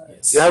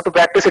 you have Yes. to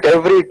practice it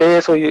every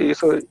day, so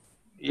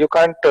you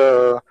can't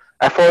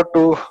afford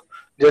to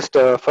just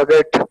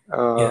forget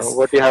Yes.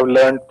 what you have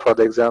learned for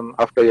the exam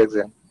after your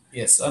exam.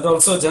 Yes, and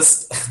also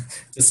just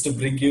just to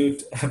bring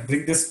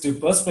this to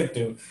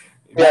perspective,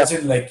 Yeah,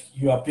 imagine like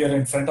you appear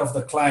in front of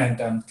the client,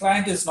 and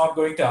client is not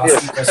going to ask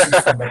yes, you questions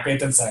from the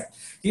Patents Act.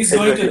 He's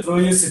going to exactly. throw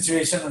you a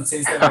situation and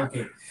says that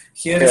okay,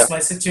 here Yeah, is my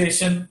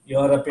situation.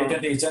 You're a mm,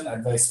 patent agent.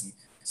 Advise me.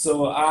 So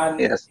and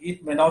yes,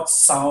 it may not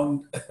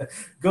sound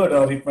good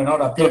or it may not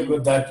appear mm,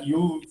 good that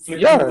you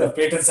flipping the yeah,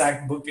 Patents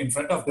Act book in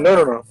front of them. no,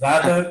 no, no.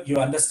 Rather, you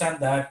understand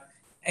that,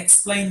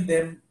 explain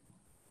them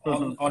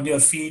Mhm. on your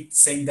feet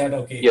saying that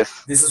okay,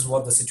 Yes, this is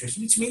what the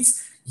situation, which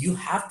means you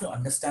have to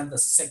understand the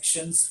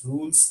sections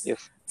rules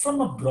yes,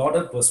 from a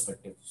broader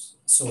perspective.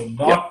 So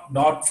Yeah,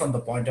 not from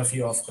the point of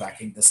view of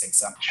cracking this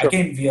exam. sure.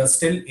 Again, we are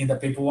still in the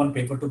paper one,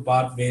 paper two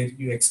part where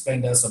you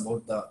explained us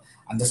about the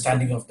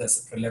understanding Mhm. of the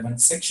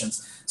relevant sections.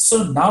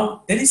 So now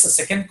there is a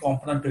second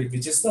component to it,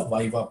 which is the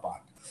Viva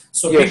part.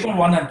 So Yes. paper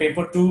one and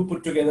paper two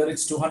put together,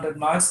 it's 200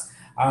 marks.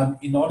 And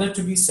in order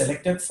to be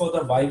selected for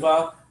the Viva,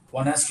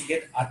 one has to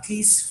get at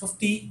least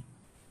 50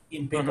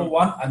 in paper Hmm.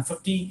 one and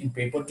 50 in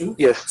paper two,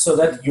 Yes. so Mhm.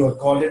 that you're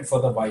called in for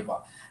the Viva.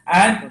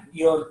 And Mhm.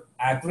 your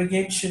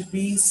aggregate should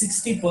be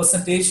 60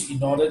 percentage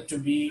in order to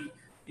be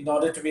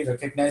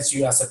recognized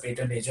you as a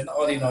patent agent,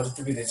 or in order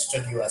to be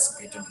registered you as a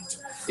patent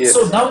agent. So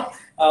Yes. now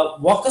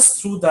walk us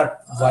through that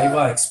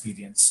Viva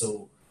experience. So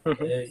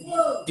Mhm.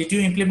 did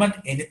you implement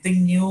anything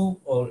new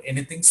or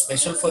anything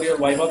special for your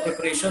Viva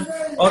preparation,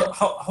 or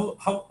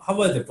how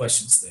were the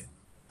questions there?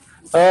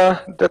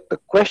 The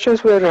questions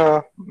were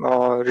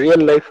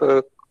real life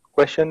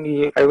question.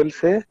 I will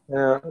say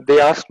they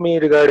asked me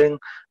regarding,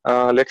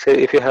 let's say,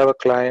 if you have a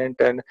client,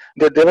 and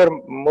they were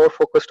more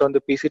focused on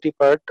the PCT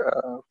part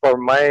for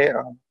my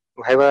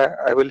Viva,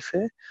 I will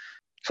say.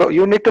 So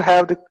you need to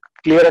have the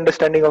clear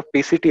understanding of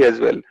PCT as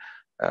well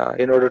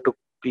in order to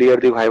clear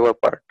the Viva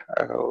part.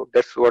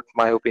 That's what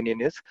my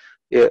opinion is.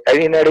 Yeah, and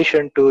in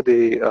addition to the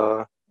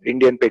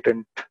Indian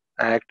Patent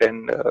Act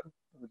and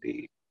the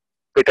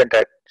Patent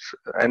Acts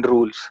and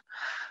rules.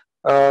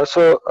 Uh,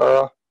 so,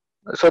 uh,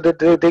 so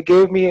they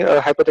gave me a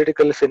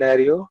hypothetical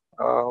scenario,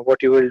 what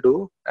you will do,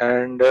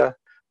 and uh,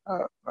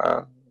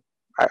 uh,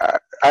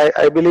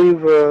 I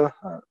believe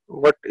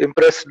what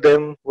impressed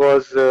them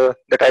was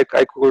that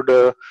I could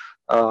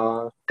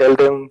tell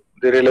them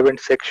the relevant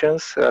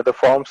sections, the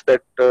forms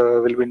that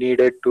will be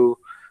needed to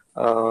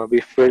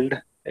be filled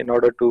in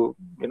order to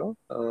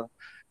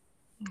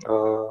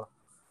uh,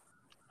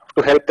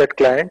 to help that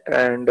client.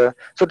 And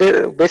so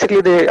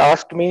they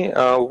asked me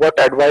what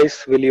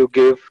advice will you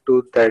give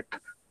to that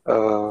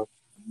uh,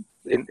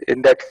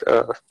 in that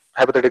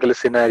hypothetical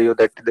scenario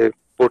that they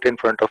put in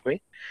front of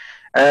me.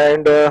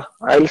 And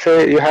I'll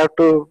say you have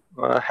to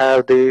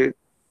have the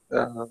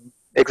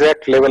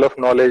exact level of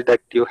knowledge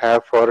that you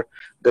have for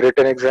the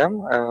written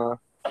exam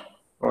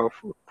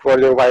for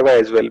your Viva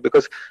as well,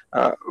 because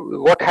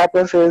what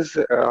happens is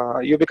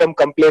you become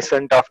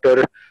complacent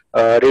after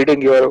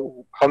reading your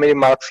how many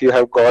marks you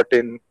have got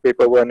in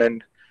paper one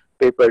and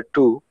paper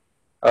two.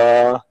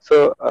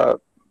 So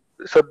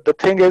the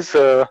thing is,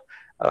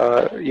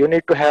 you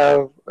need to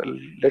have,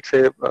 let's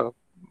say,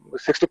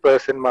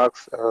 60%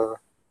 marks,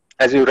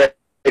 as you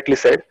rightly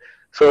said.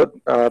 So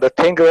the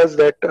thing was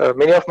that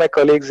many of my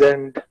colleagues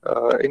and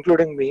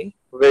including me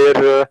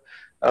were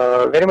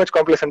very much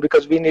complacent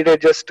because we needed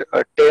just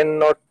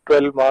 10 or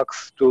 12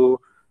 marks to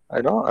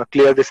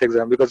clear this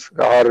exam, because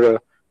our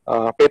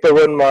paper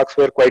one marks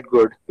were quite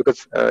good,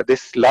 because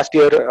this last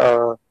year,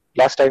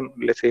 last time,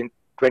 let's say in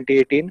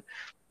 2018,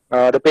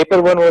 the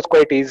paper one was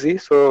quite easy,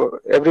 so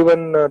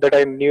everyone that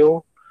I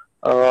knew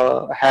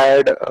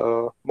had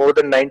more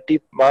than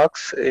 90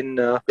 marks in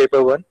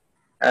paper one,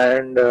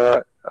 and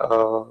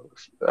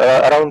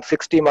around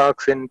 60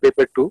 marks in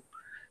paper two.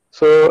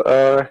 So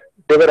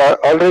they were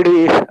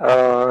already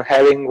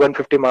having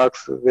 150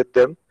 marks with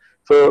them.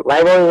 So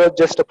Viva was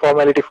just a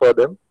formality for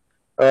them.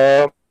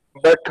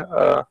 But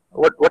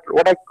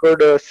what I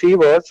could see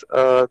was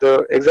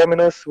the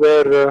examiners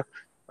were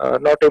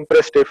not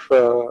impressed if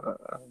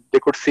they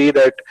could see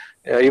that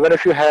even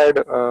if you had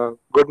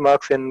good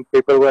marks in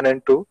paper one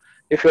and two,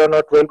 if you are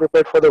not well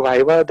prepared for the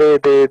Viva,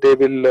 they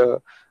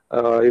will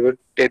even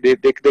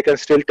they can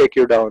still take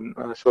you down.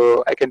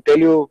 So I can tell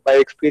you by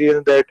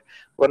experience that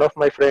one of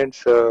my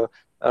friends uh,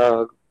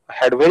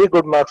 had very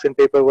good marks in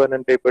paper one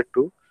and paper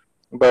two,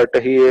 but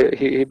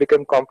he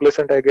became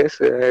complacent, I guess,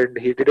 and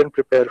he didn't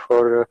prepare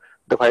for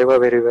the Viva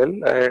very well,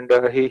 and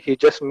he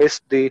just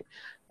missed the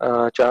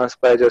chance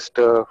by just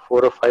 4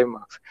 or 5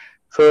 marks.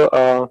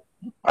 So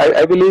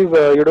I believe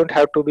you don't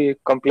have to be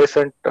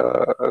complacent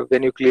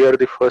when you clear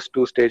the first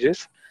two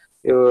stages.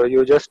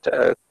 You just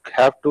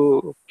have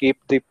to keep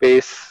the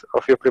pace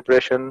of your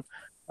preparation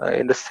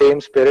in the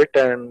same spirit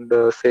and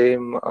the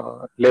same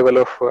level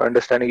of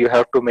understanding you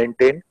have to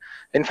maintain.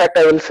 In fact,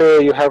 I will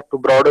say you have to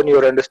broaden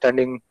your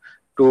understanding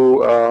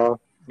to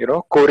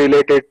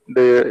correlate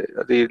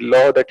the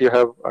law that you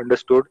have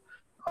understood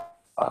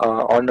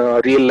on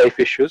real life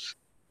issues,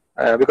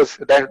 because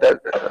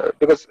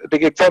the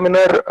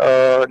examiner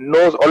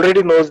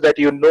already knows that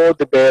you know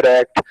the Bare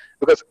Act,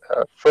 because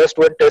first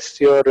one tests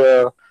your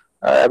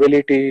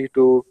ability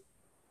to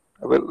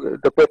well,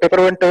 the paper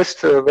one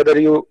tests whether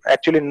you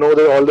actually know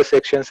all the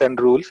sections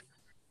and rules,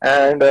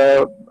 and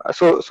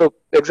so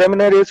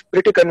examiner is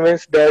pretty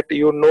convinced that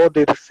you know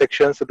the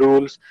sections,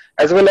 rules,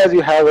 as well as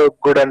you have a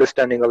good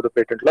understanding of the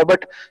patent law.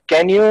 But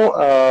can you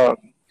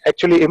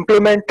actually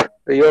implement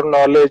your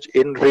knowledge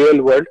in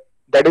real world?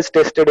 That is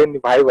tested in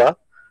Viva,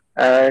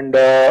 and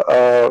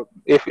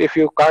if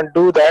you can't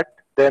do that,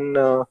 then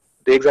the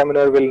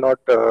examiner will not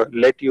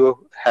let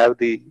you have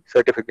the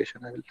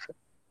certification, I will say.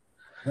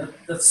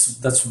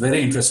 That's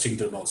very interesting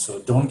to know. So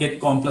don't get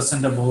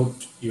complacent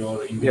about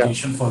your Yeah.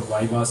 invitation for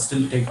Viva.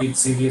 Still take it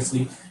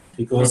seriously. Mhm.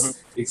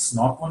 because it's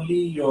not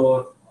only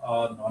your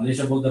knowledge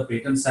about the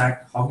Patents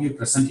Act, how you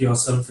present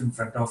yourself in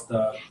front of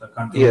the Yes.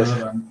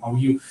 controller, and how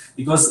you,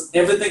 because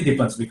everything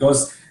depends, because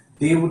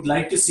they would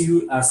like to see you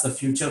as the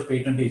future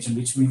patent agent,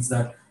 which means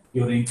that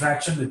your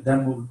interaction with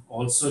them will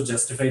also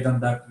justify them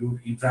that you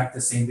interact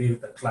the same way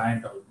with the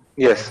client or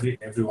Yes.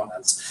 everyone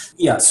else.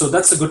 Yeah, so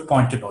that's a good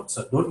point to note. So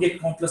don't get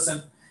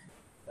complacent.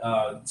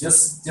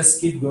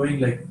 Just keep going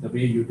like the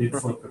way you did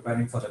for Mhm.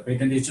 preparing for the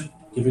patent agent.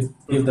 Give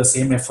Mhm. the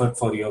same effort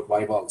for your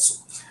Viva also.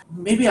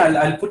 Maybe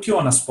I'll put you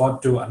on a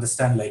spot to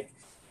understand. Like,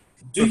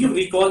 do you Mhm.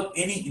 recall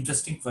any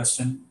interesting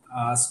question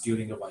asked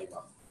during a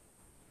Viva?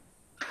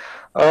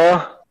 Uh,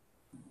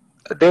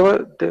 they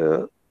were the.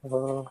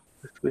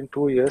 It's been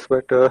 2 years,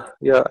 but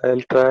yeah,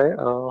 I'll try.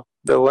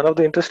 The one of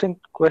the interesting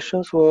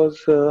questions was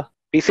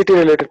PCT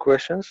related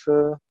questions.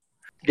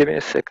 Give me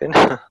a second.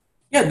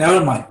 Yeah,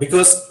 never mind.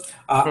 Because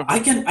Mhm.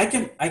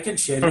 I can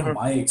share you Mhm.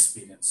 my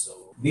experience. So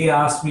they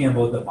asked me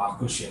about the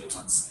Marco Shell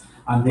ones,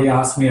 and they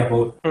asked me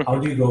about how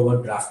Mhm. do you go about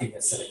drafting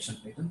a selection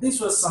patent. This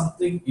was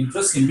something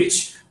interesting which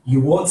you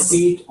won't Mhm.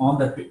 see it on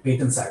the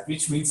Patents Act,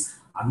 which means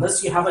unless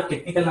you have a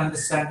technical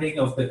understanding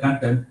of the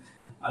content,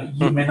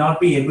 you may Mhm. not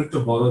be able to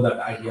borrow that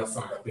idea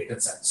from the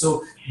Patents Act. So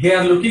they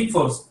are looking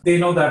for. They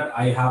know that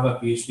I have a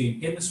PhD in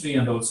chemistry,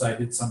 and also I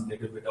did some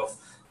little bit of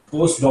Mhm.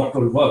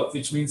 postdoctoral work,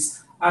 which means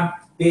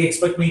they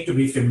expect me to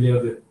be familiar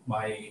with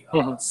my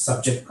Mhm.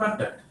 subject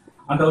content.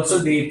 And also,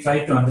 Mhm. they try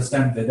to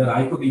understand whether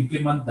I could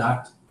implement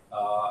that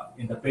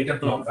in the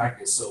patent law Mhm.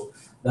 practice. So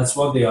that's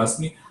what they asked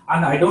me.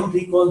 And I don't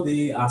recall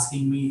they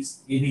asking me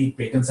any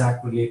Patents Act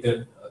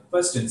related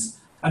questions.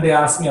 And they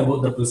asked me about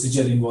the Mhm.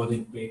 procedure involved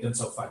in patents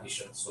of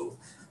addition. So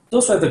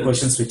those were the Mhm.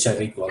 questions which I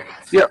recall.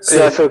 Yeah,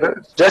 yeah. So So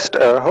just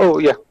oh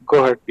yeah, go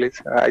ahead, please.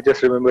 I just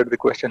remembered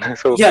the question.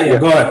 So yeah, yeah, yeah.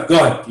 go ahead, go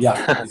ahead. Yeah.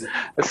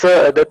 So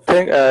the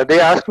thing they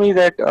asked me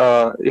that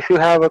if you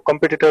have a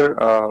competitor,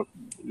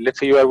 let's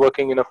say you are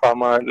working in a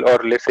pharma, or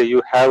let's say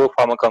you have a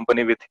pharma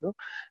company with you,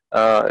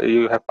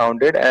 you have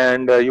founded,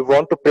 and you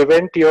want to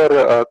prevent your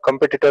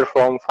competitor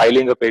from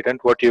filing a patent,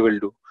 what you will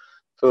do?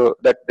 So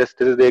that this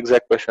is the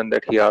exact question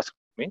that he asked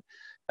me,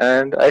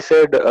 and I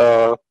said,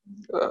 uh,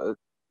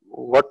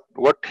 what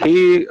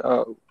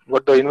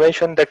the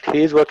invention that he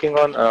is working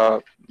on,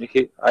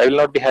 I will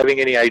not be having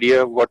any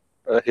idea what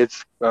his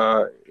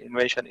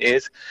invention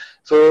is.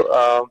 So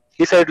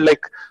he said,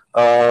 like,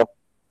 uh,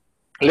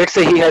 let's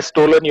say he has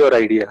stolen your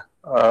idea.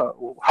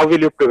 How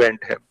will you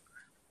prevent him?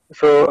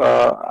 So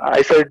uh,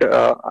 I said,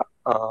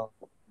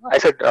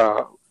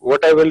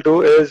 what I will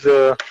do is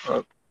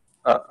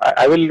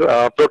I will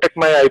protect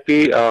my IP.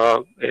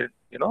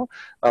 You know,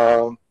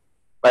 um,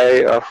 by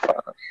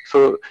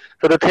so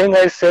so the thing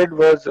I said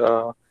was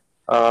uh,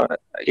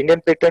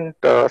 Indian patent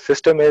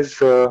system is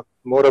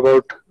more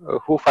about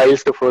who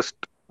files the first.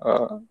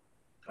 Uh,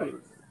 Right.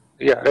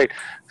 yeah, right.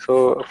 So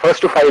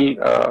first to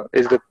file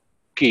is the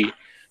key.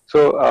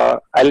 So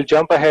I'll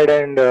jump ahead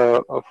and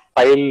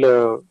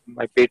file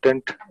my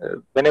patent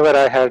whenever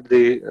I had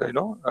the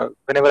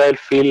whenever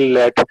I'll feel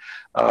that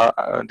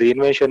the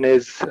invention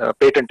is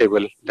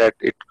patentable, that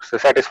it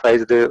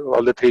satisfies the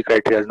all the three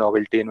criteria: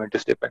 novelty,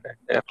 inventorship, and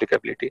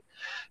applicability.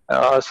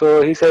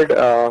 So he said,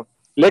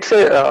 let's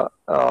say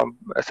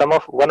some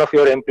of one of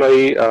your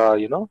employee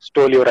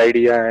stole your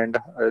idea, and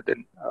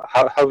then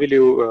how will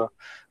you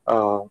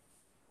uh,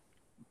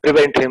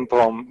 prevent him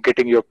from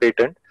getting your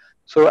patent?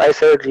 So I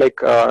said, like,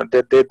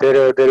 there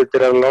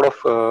are a lot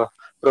of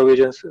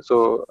provisions.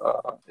 So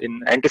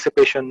in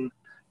anticipation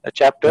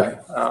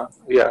chapter, Right.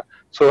 yeah.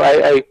 So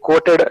I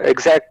quoted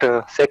exact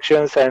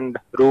sections and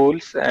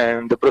rules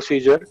and the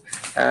procedure,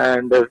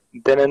 and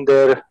then and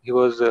there he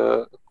was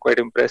quite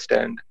impressed,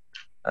 and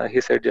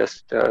he said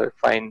just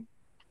fine,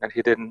 and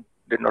he did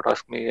not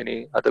ask me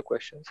any other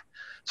questions.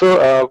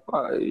 So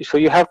so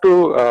you have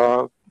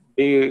to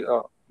be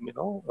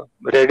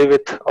ready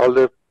with all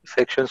the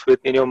sections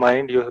within your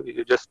mind.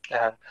 You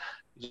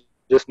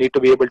just need to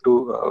be able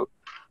to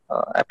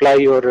apply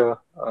your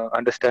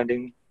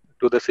understanding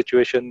to the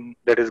situation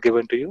that is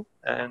given to you,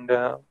 and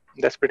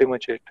that's pretty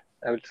much it,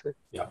 I will say.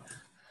 Yeah.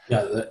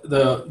 Yeah,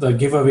 the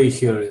giveaway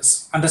here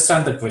is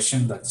understand the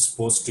question that's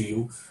posed to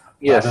you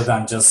rather Yes.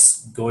 than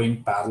just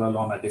going parallel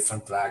on a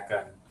different track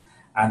and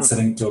Mhm.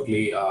 answering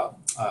totally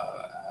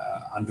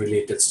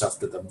unrelated stuff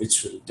to them, which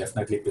will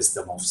definitely piss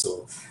them off. So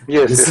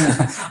Yes, listen,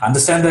 yes.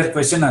 understand that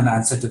question and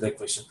answer to that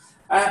question.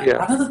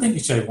 Yeah. Another thing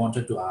which I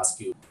wanted to ask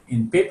you in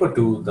paper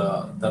two,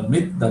 the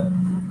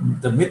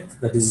myth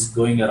that is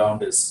going around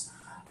is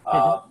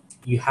Mhm.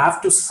 you have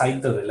to cite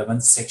the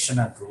relevant section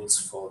and rules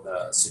for the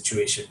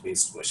situation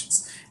based questions.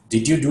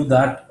 Did you do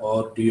that, or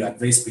do you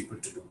advise people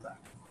to do that?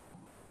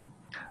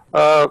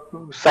 Uh,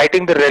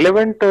 Citing the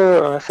relevant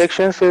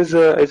sections is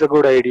a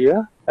good idea,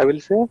 I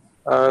will say,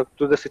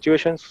 to the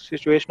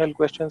situational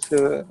questions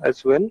as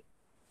well.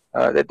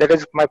 That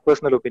is my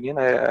personal opinion.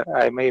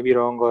 I may be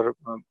wrong, or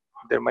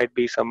there might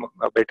be some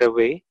a better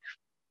way.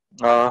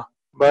 Uh,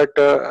 but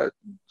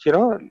you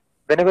know,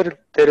 whenever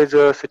there is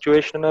a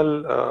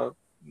situational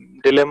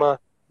dilemma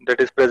that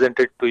is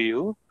presented to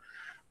you,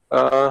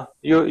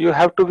 you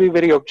have to be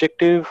very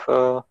objective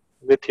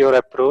with your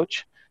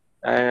approach,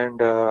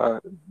 and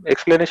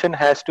explanation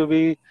has to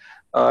be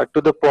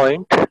to the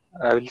point,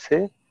 I will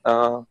say.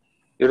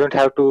 You don't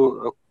have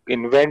to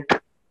invent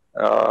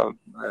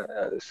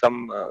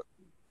some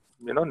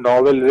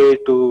novel way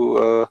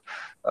to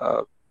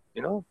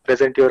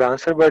present your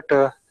answer, but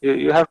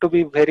you have to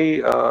be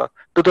very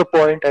to the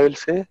point, I will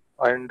say.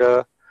 And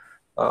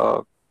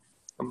uh,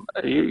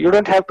 you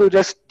don't have to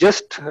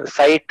just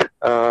cite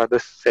the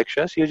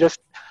sections. You just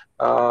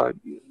uh,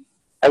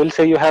 I will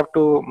say you have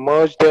to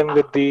merge them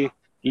with the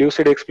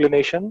lucid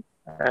explanation,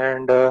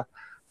 and uh,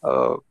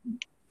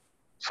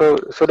 so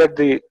that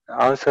the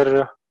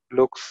answer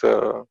looks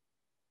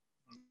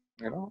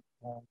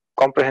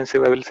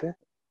comprehensive, I will say.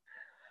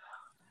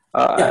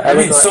 Yeah, I I don't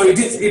mean, know. so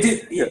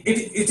Yeah.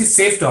 it is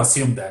safe to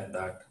assume then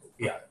that,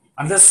 yeah,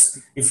 unless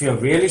if you're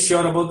really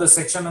sure about the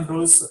section and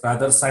rules,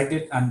 rather cite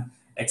it and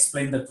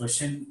explain the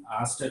question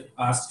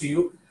asked to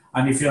you.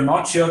 And if you're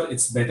not sure,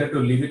 it's better to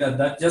leave it at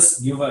that.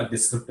 Just give a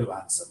descriptive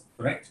answer,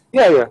 correct?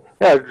 Yeah.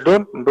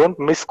 Don't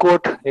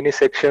misquote any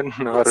section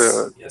or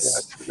Yes,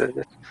 yeah,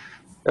 yes.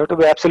 you have to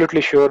be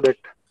absolutely sure that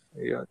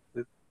yeah,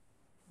 this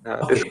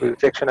Okay,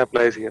 section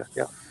applies here.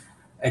 Yeah.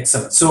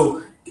 excellent.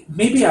 So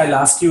maybe I'll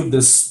ask you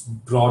this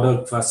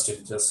broader question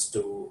just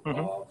to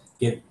Hmm.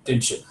 get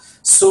attention.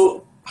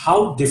 So,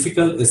 how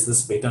difficult is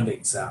this patent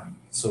exam?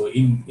 So,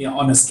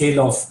 on a scale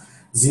of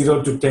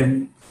 0 to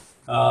 10,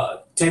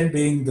 10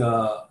 being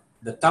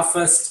the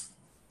toughest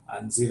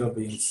and 0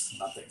 being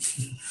nothing.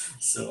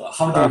 So,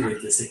 how do Uh, you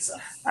rate this exam?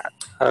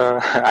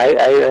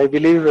 I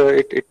believe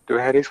it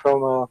varies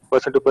from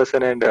person to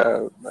person, and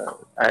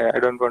I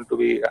don't want to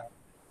be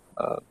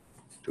uh,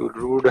 too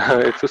rude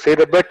to say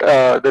that, but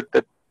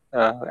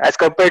as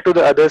compared to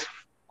the others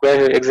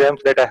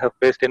exams that I have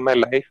faced in my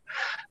life,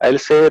 I'll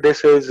say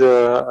this is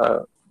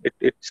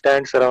it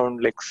stands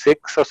around like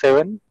 6 or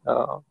 7.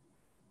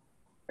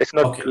 It's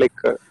not Okay, like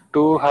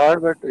too okay.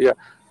 hard, but yeah.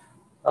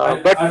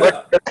 But I,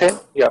 the thing,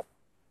 yeah,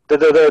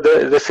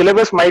 the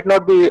syllabus might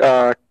not be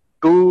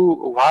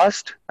too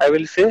vast, I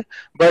will say,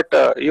 but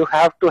you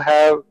have to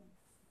have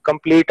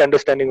complete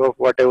understanding of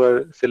whatever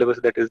syllabus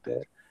that is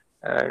there,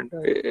 and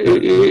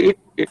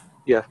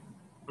yeah.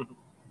 Mhm.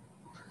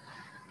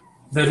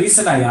 the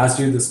reason I asked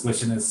you this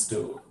question is to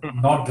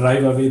Mhm. not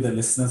drive away the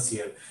listeners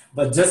here,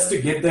 but just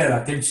to get their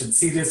attention,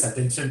 serious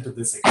attention to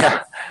this exam.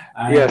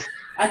 And Yes.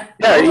 and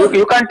Yeah, what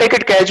you are can't take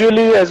it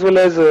casually, as well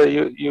as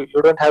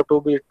you don't have to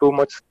be too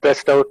much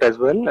stressed out as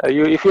well.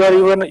 You if you are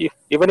right?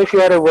 even if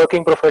you are a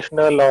working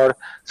professional or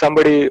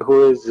somebody who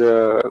is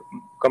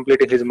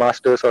completing his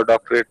masters or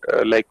doctorate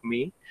like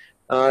me,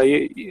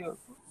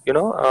 you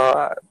know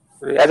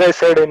as I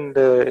said in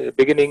the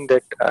beginning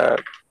that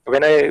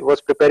when I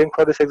was preparing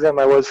for this exam,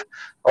 I was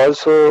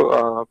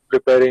also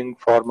preparing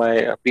for my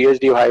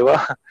PhD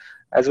Viva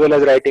as well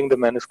as writing the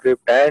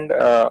manuscript and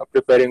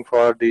preparing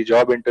for the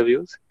job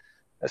interviews.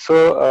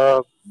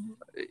 So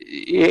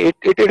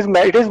it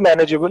is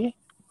manageable,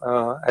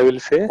 I will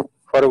say,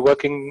 for a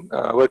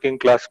working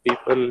class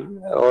people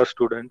or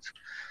students.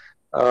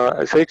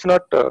 So it's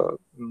not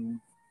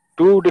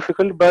too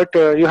difficult, but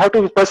you have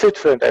to be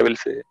persistent, I will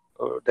say.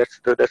 That's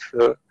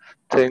the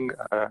thing,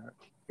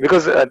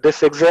 because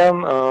this exam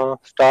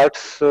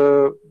starts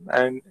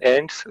and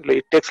ends.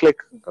 It takes like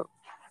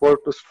 4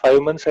 to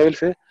 5 months, I will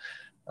say,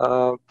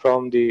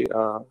 from the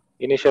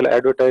initial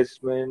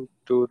advertisement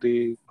to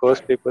the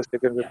first paper,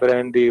 second Yeah, paper,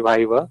 and the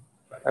viva.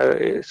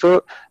 right.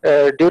 So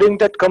during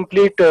that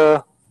complete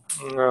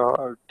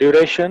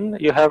duration,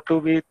 you have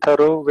to be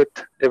thorough with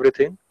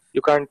everything.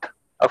 You can't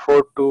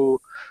afford to.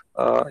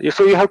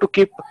 So you have to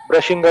keep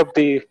brushing up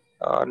the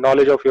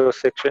knowledge of your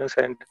sections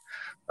and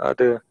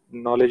the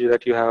knowledge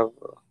that you have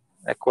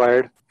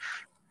acquired.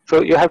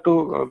 So you have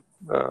to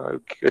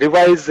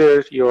revise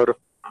your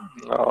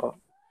uh,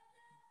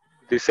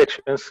 the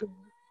sections,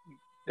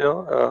 you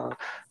know,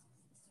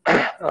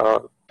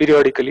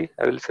 periodically,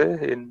 I will say,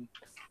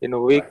 in a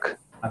week. Right.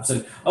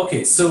 Absolutely.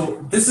 Okay. So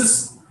this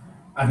is,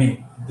 I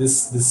mean,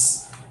 this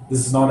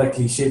is not a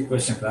cliche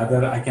question.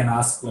 Rather, I can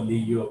ask only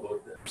you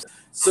about this.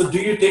 So, do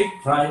you take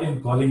pride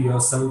in calling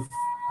yourself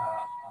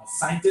a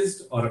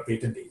scientist or a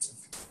patent agent?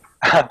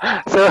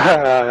 So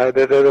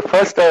the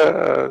first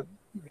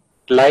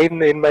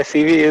line in my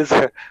CV is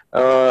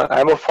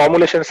I'm a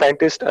formulation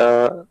scientist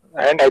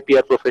and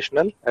IPR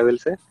professional, I will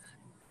say.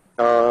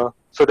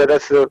 So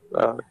that's the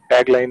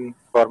tagline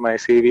for my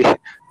CV.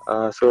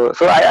 So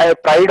I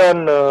pride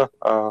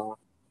on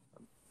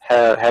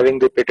having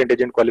the patent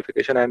agent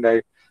qualification,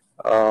 and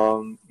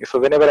so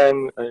whenever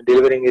I'm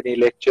delivering any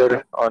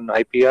lecture on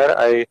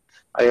IPR,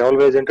 I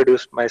always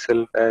introduced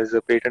myself as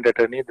a patent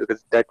attorney,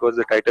 because that was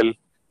the title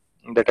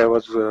that I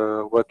was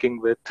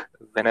working with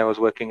when I was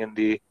working in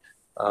the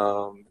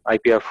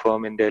IPR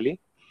firm in Delhi.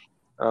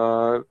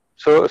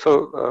 So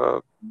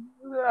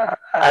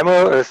I'm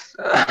a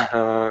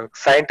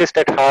scientist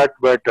at heart,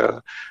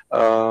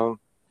 uh,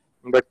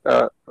 but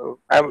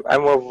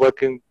I'm a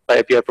working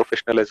IPR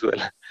professional as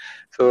well.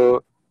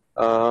 So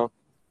uh,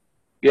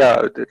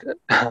 yeah,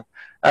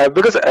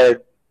 because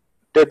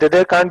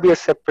there can't be a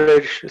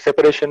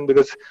separation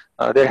because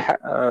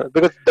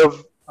because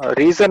the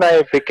reason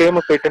I became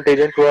a patent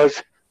agent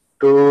was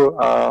to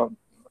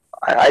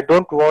I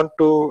don't want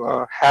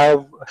to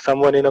have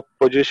someone in a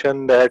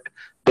position that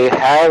they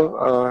have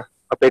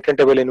a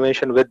patentable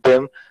invention with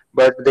them,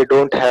 but they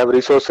don't have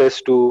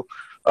resources to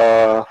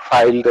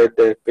file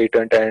their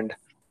patent and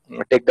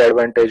take the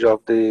advantage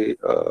of the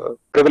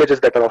privileges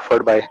that are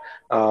offered by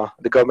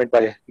the government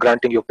by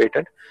granting your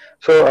patent.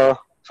 So,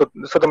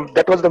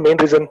 that was the main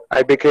reason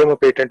I became a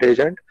patent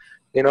agent,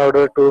 in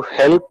order to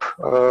help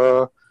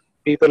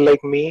people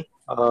like me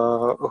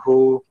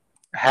who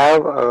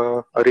have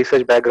a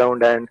research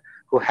background and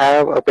who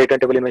have a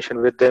patentable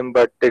invention with them,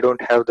 but they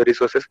don't have the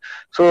resources.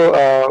 So,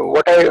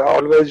 what I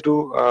always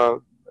do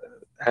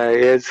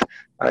is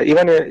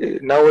even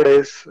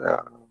nowadays,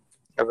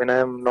 when I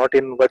am not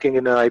in working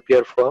in an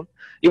IPR firm,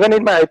 even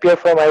in my IPR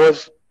firm, I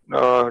was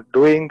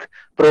doing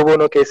pro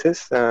bono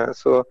cases.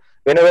 So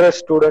whenever a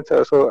student,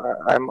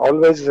 I'm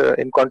always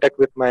in contact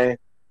with my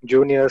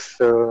juniors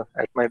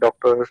at my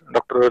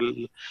doctoral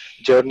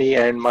journey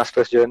and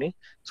master's journey.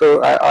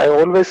 So I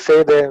always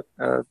say that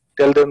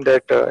tell them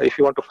that if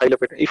you want to file a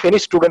patent, if any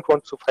student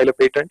wants to file a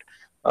patent,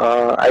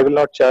 I will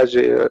not charge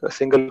a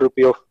single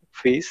rupee of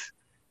fees,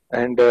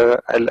 and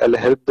I'll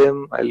help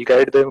them, I'll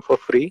guide them for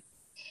free.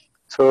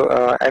 So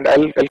and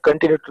I'll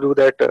continue to do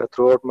that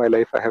throughout my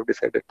life. I have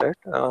decided that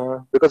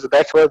because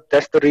that's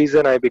the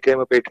reason I became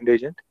a patent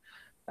agent,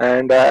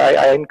 and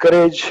I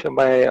encourage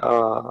my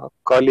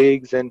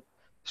colleagues and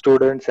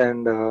students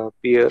and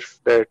peers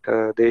that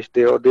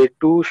they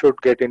too should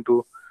get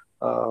into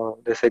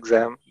this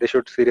exam. They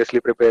should seriously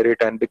prepare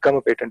it and become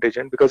a patent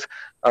agent, because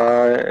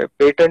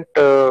patent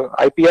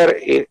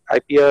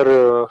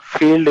IPR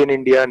field in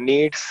India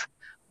needs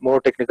more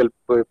technical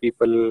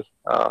people,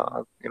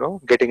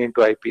 getting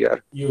into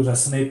IPR. You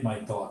resonate my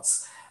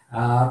thoughts.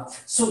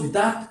 So, with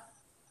that,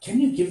 can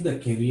you give the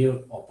career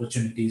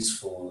opportunities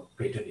for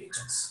patent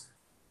agents?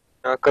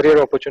 Career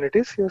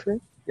opportunities, you're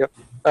saying?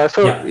 Yeah.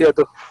 So Yeah. yeah,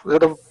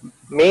 the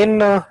main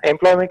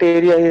employment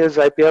area is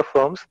IPR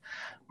firms,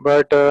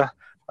 but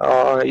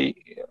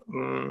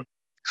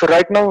so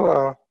right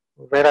now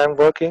where I'm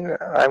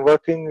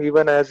working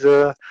even as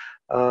a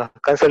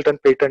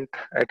consultant patent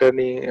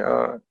attorney.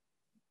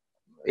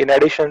 In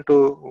addition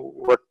to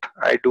what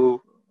I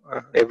do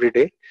every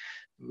day.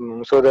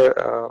 So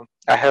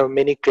I have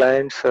many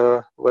clients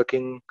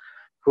working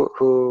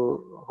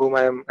whom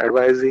I am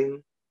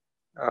advising.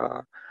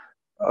 Uh,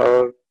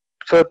 uh,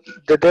 so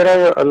there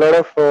are a lot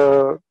of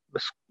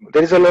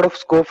there is a lot of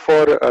scope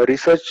for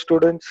research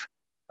students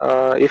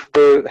if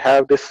they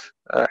have this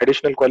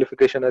additional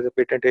qualification as a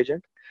patent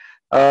agent.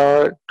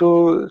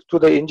 To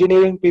the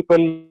engineering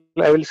people,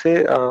 I will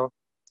say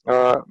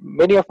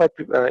many of my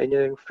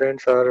engineering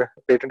friends are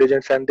patent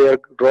agents, and they are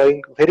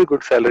drawing very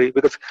good salary,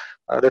 because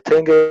the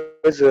thing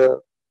is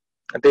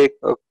they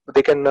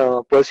they can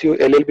pursue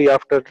LLB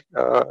after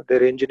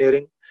their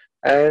engineering,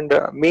 and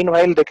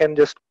meanwhile they can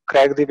just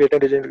crack the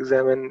patent agent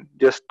exam and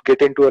just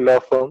get into a law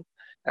firm.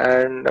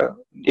 And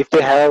if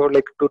they have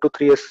like 2 to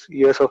 3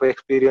 years of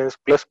experience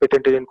plus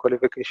patent agent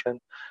qualification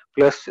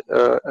plus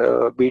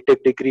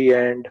BTech degree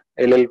and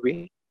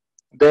LLB,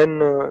 then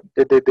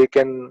they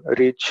can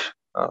reach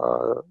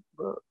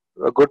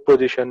a good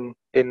position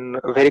in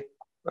a very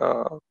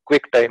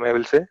quick time, I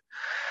will say.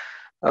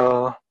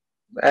 Uh,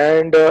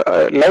 and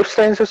life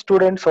sciences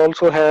students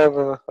also have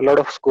a lot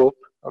of scope,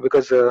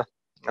 because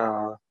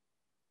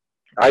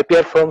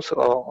IPR firms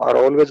are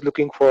always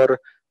looking for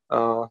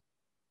uh,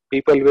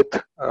 people with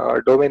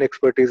domain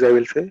expertise, I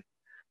will say,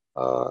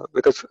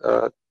 because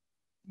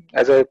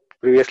as I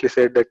previously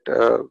said that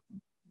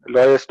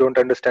lawyers don't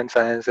understand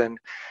science, and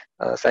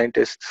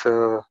scientists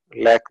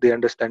lack the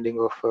understanding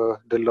of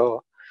the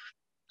law.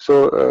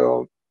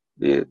 So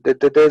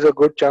there's a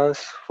good chance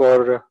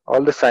for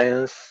all the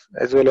science,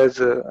 as well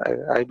as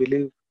I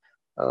believe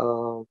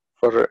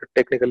for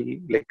technical,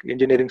 like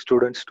engineering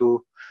students,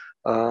 to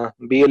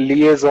be a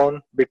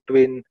liaison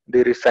between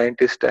the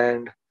scientist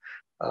and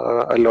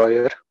a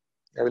lawyer,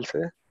 I will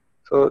say.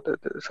 So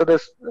the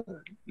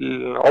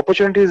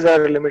opportunities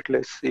are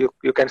limitless.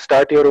 You can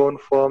start your own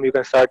firm, you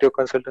can start your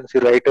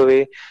consultancy right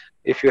away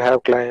if you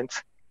have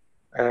clients,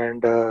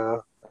 and uh,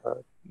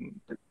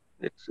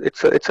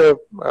 it's a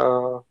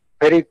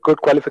very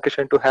good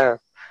qualification to have.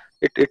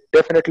 It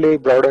definitely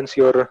broadens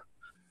your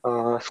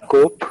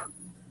scope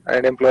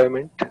and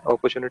employment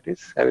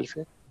opportunities, I will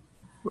say.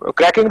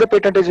 Cracking the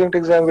patent agent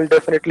exam will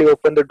definitely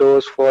open the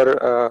doors for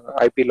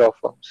IP law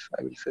firms,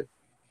 I will say,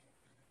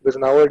 because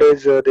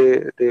nowadays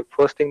the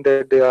first thing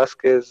that they ask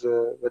is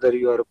whether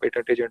you are a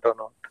patent agent or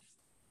not.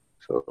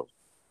 So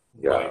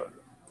yeah, Right.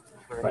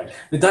 right. Right.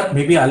 With that,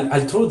 maybe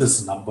I'll throw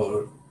this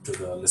number to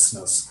the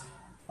listeners.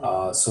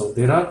 So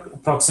there are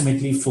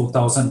approximately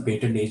 4,000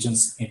 patent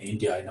agents in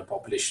India in a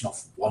population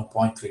of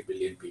 1.3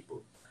 billion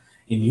people.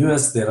 In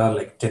US, there are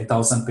like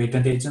 10,000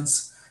 patent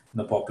agents in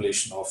a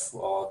population of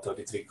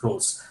 33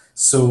 crores.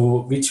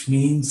 So, which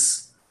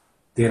means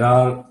there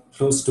are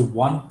close to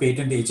one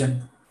patent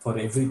agent for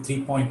every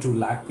 3.2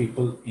 lakh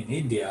people in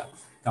India.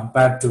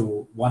 compared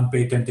to one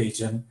patent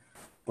agent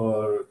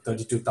per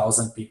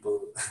 32,000 people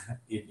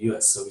in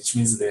US. So which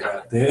means they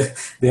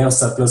have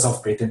surplus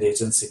of patent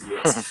agents in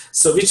US.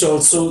 So which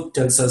also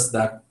tells us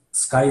that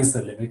sky is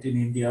the limit in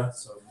India.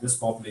 So in this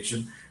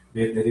population,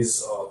 there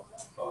is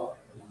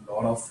a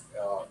lot of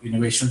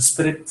innovation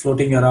spirit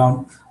floating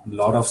around, a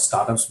lot of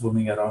startups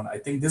booming around. I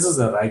think this is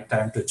the right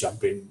time to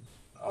jump in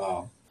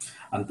uh,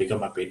 and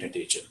become a patent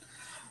agent.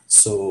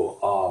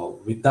 So,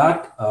 with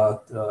that,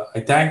 I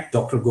thank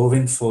Dr.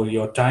 Govind for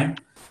your time.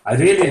 I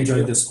really Thank enjoyed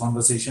you. this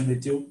conversation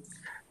with you.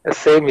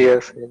 Same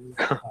here. Same.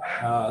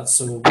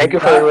 So, Thank with you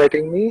for that,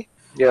 inviting me.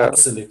 Yeah.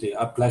 absolutely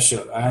a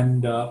pleasure.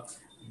 And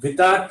with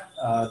that,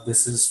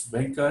 this is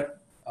Venkat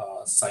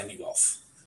signing off.